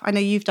half. I know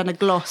you've done a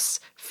gloss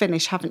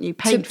finish, haven't you?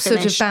 Paint to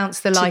finish. Sort of bounce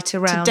the light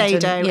around. To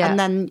dado, and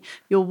then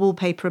your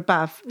wallpaper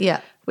above.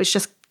 Yeah. Which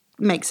just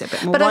makes it a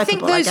bit more But wipeable, I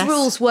think those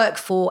rules work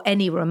for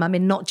any room. I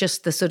mean, not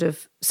just the sort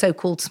of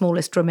so-called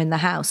smallest room in the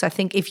house. I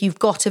think if you've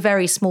got a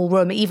very small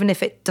room, even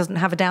if it doesn't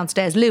have a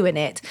downstairs loo in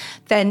it,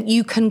 then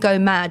you can go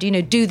mad.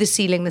 Do the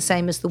ceiling the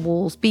same as the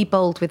walls. Be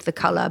bold with the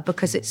colour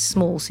because it's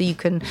small. So you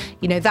can,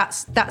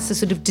 that's the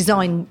sort of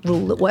design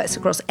rule that works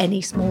across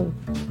any small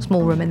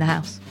room in the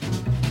house.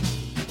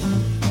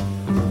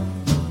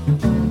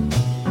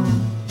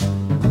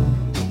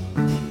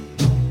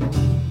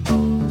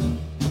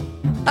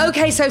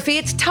 Okay, Sophie,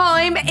 it's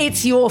time.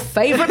 It's your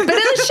favourite bit of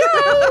the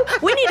show.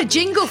 We need a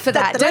jingle for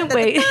that, don't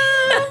we?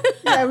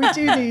 Yeah, we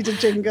do need a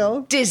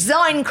jingle.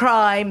 Design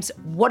crimes.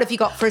 What have you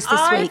got for us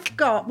this week?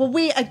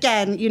 We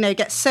again,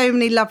 get so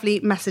many lovely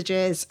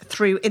messages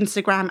through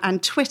Instagram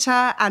and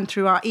Twitter and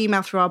through our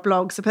email, through our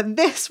blogs. But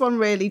this one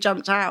really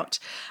jumped out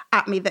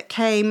at me that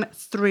came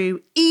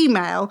through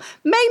email,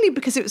 mainly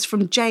because it was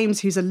from James,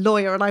 who's a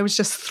lawyer, and I was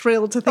just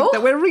thrilled to think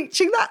that we're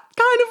reaching that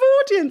kind of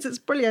audience. It's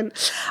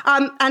brilliant.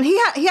 And he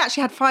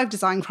actually had 5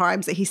 design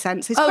crimes that he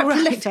sent, so he's quite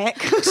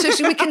prolific.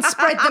 So we can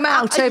spread them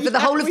out over the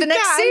whole of the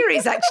next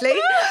series, actually.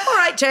 All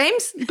right,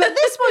 James. But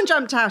this one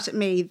jumped out at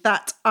me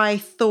that I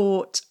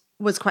thought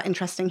was quite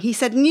interesting. He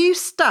said, new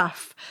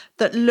stuff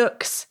that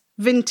looks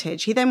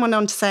vintage. He then went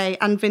on to say,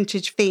 and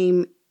vintage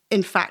theme,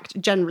 in fact,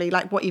 generally,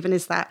 like what even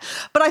is that?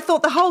 But I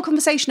thought the whole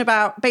conversation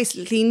about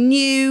basically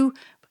new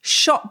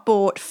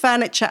shop-bought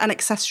furniture and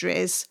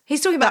accessories.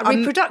 He's talking about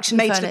reproduction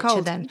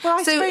furniture then.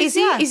 Well, so is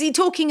he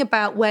talking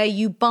about where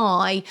you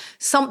buy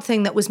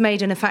something that was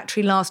made in a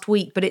factory last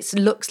week, but it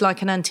looks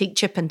like an antique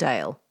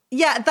Chippendale?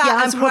 Yeah,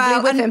 that as I'm probably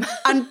well. with him.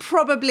 And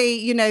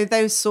probably,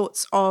 those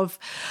sorts of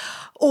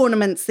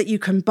ornaments that you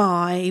can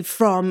buy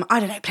from,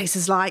 I don't know,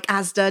 places like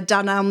Asda,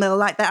 Dunelm Mill,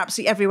 like they're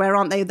absolutely everywhere,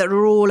 aren't they? That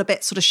are all a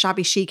bit sort of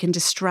shabby chic and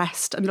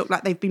distressed and look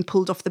like they've been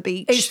pulled off the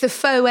beach. It's the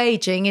faux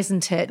aging,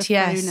 isn't it? The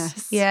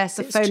faux-ness. Yes,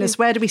 the faux-ness.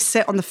 Where do we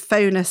sit on the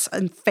faux-ness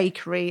and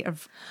fakery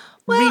of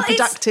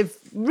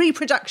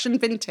reproduction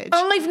vintage?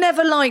 I've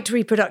never liked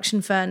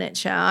reproduction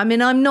furniture. I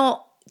mean, I'm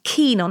not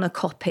keen on a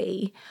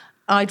copy.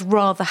 I'd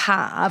rather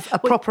have a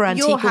proper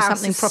antique or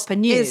something proper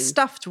new. Is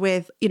stuffed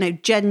with,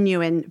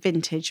 genuine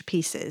vintage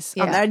pieces.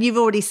 Yeah. And you've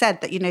already said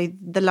that,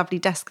 the lovely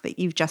desk that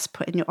you've just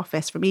put in your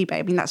office from eBay.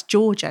 I mean, that's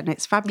Georgian.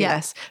 It's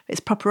fabulous. Yeah. It's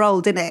proper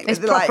old, isn't it? It's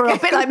proper old,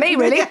 a bit like me,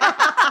 really.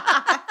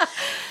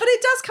 But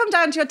it does come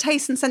down to your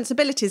tastes and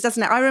sensibilities,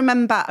 doesn't it? I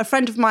remember a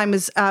friend of mine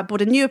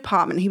bought a new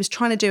apartment. He was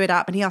trying to do it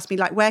up and he asked me,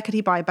 where could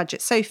he buy a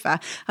budget sofa?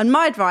 And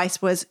my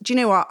advice was, do you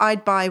know what?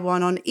 I'd buy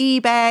one on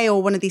eBay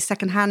or one of these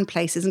secondhand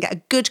places and get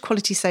a good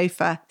quality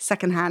sofa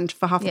secondhand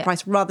for half the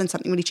price rather than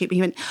something really cheap. And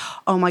he went,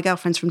 oh, my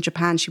girlfriend's from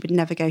Japan. She would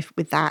never go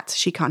with that.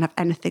 She can't have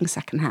anything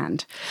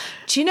secondhand.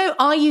 Do you know,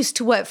 I used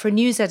to work for a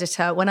news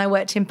editor when I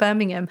worked in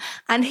Birmingham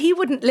and he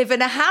wouldn't live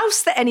in a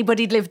house that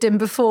anybody'd lived in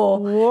before.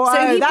 Whoa,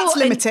 so that's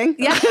limiting.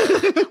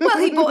 Well,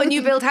 he bought a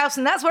new build house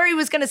and that's where he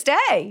was going to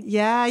stay.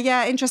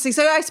 Yeah, interesting.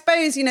 So I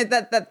suppose,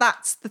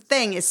 that's the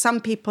thing is some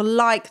people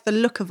like the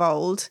look of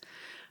old,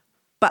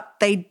 but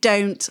they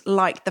don't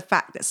like the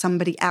fact that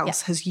somebody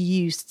else has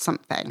used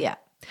something. Yeah.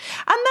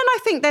 And then I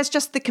think there's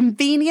just the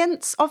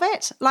convenience of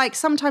it. Like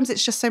sometimes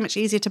it's just so much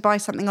easier to buy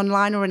something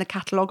online or in a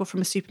catalogue or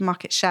from a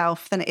supermarket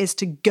shelf than it is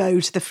to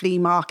go to the flea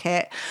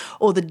market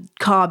or the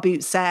car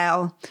boot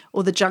sale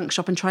or the junk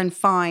shop and try and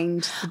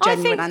find the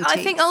genuine antiques.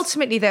 I think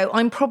ultimately, though,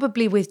 I'm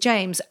probably with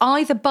James.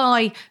 Either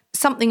buy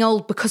something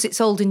old because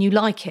it's old and you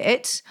like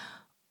it,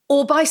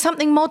 Or buy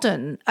something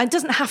modern. It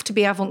doesn't have to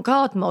be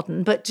avant-garde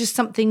modern, but just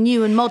something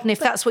new and modern if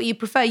that's what you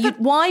prefer.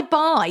 Why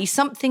buy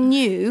something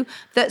new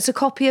that's a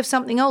copy of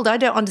something old? I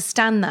don't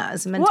understand that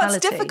as a mentality.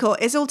 What's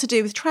difficult is all to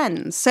do with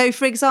trends. So,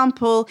 for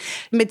example,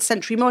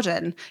 mid-century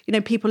modern,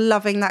 people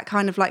loving that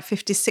kind of like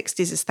 50s,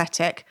 60s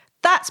aesthetic,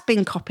 that's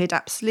been copied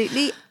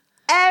absolutely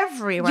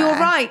everywhere. You're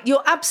right.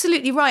 You're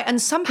absolutely right.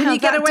 And somehow can you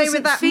get away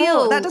with that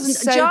more? That doesn't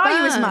so jar bad.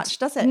 you as much,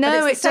 does it?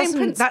 No, it doesn't.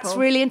 Principle. That's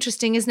really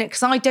interesting, isn't it?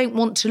 Because I don't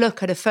want to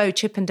look at a faux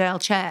Chippendale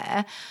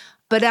chair,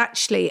 but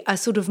actually a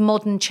sort of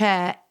modern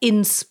chair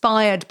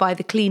inspired by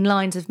the clean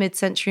lines of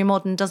mid-century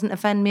modern doesn't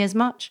offend me as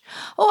much.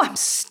 Oh, I'm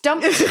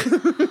stumped.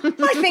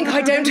 I think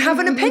I don't have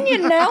an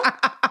opinion now.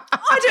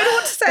 I don't know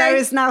what to say. There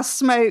is now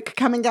smoke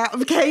coming out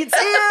of Kate's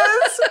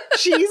ears.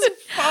 She's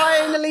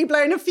finally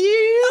blown a fuse.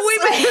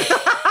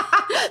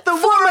 The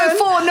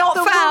 404 not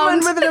the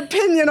found. The woman with an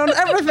opinion on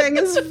everything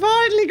has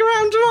finally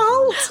ground to a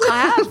halt.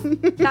 I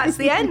have. That's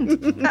the end.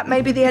 That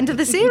may be the end of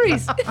the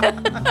series.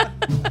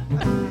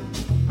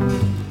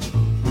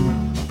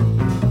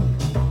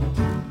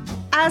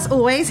 As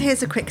always,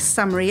 here's a quick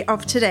summary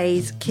of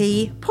today's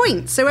key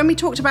points. So when we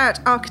talked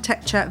about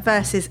architecture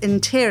versus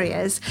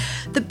interiors,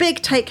 the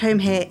big take home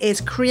here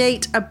is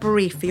create a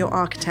brief for your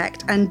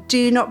architect and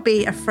do not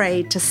be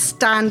afraid to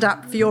stand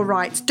up for your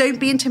rights. Don't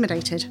be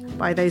intimidated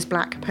by those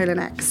black polo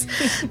necks.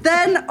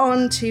 Then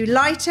on to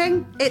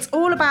lighting. It's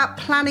all about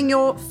planning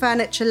your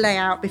furniture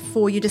layout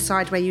before you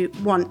decide where you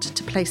want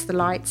to place the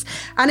lights.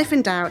 And if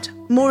in doubt,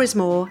 more is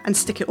more and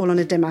stick it all on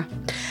a dimmer.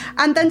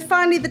 And then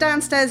finally, the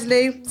downstairs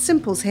loo.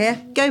 Simples here.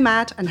 Go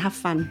mad and have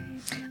fun.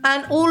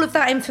 And all of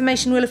that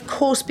information will, of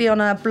course, be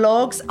on our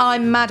blogs.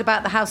 I'm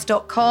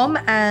madaboutthehouse.com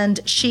and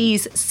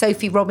she's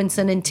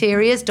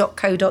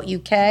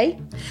sophierobinsoninteriors.co.uk.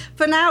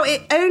 For now,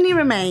 it only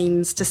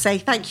remains to say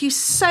thank you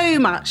so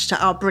much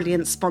to our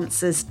brilliant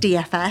sponsors,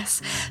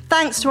 DFS.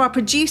 Thanks to our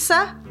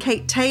producer,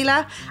 Kate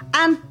Taylor.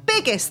 And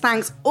biggest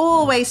thanks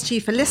always to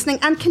you for listening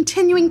and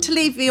continuing to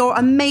leave your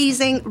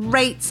amazing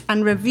rates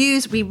and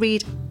reviews. We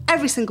read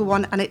every single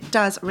one, and it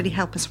does really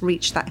help us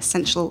reach that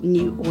essential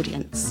new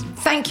audience.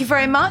 Thank you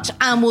very much,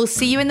 and we'll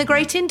see you in the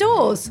great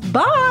indoors.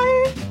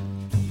 Bye!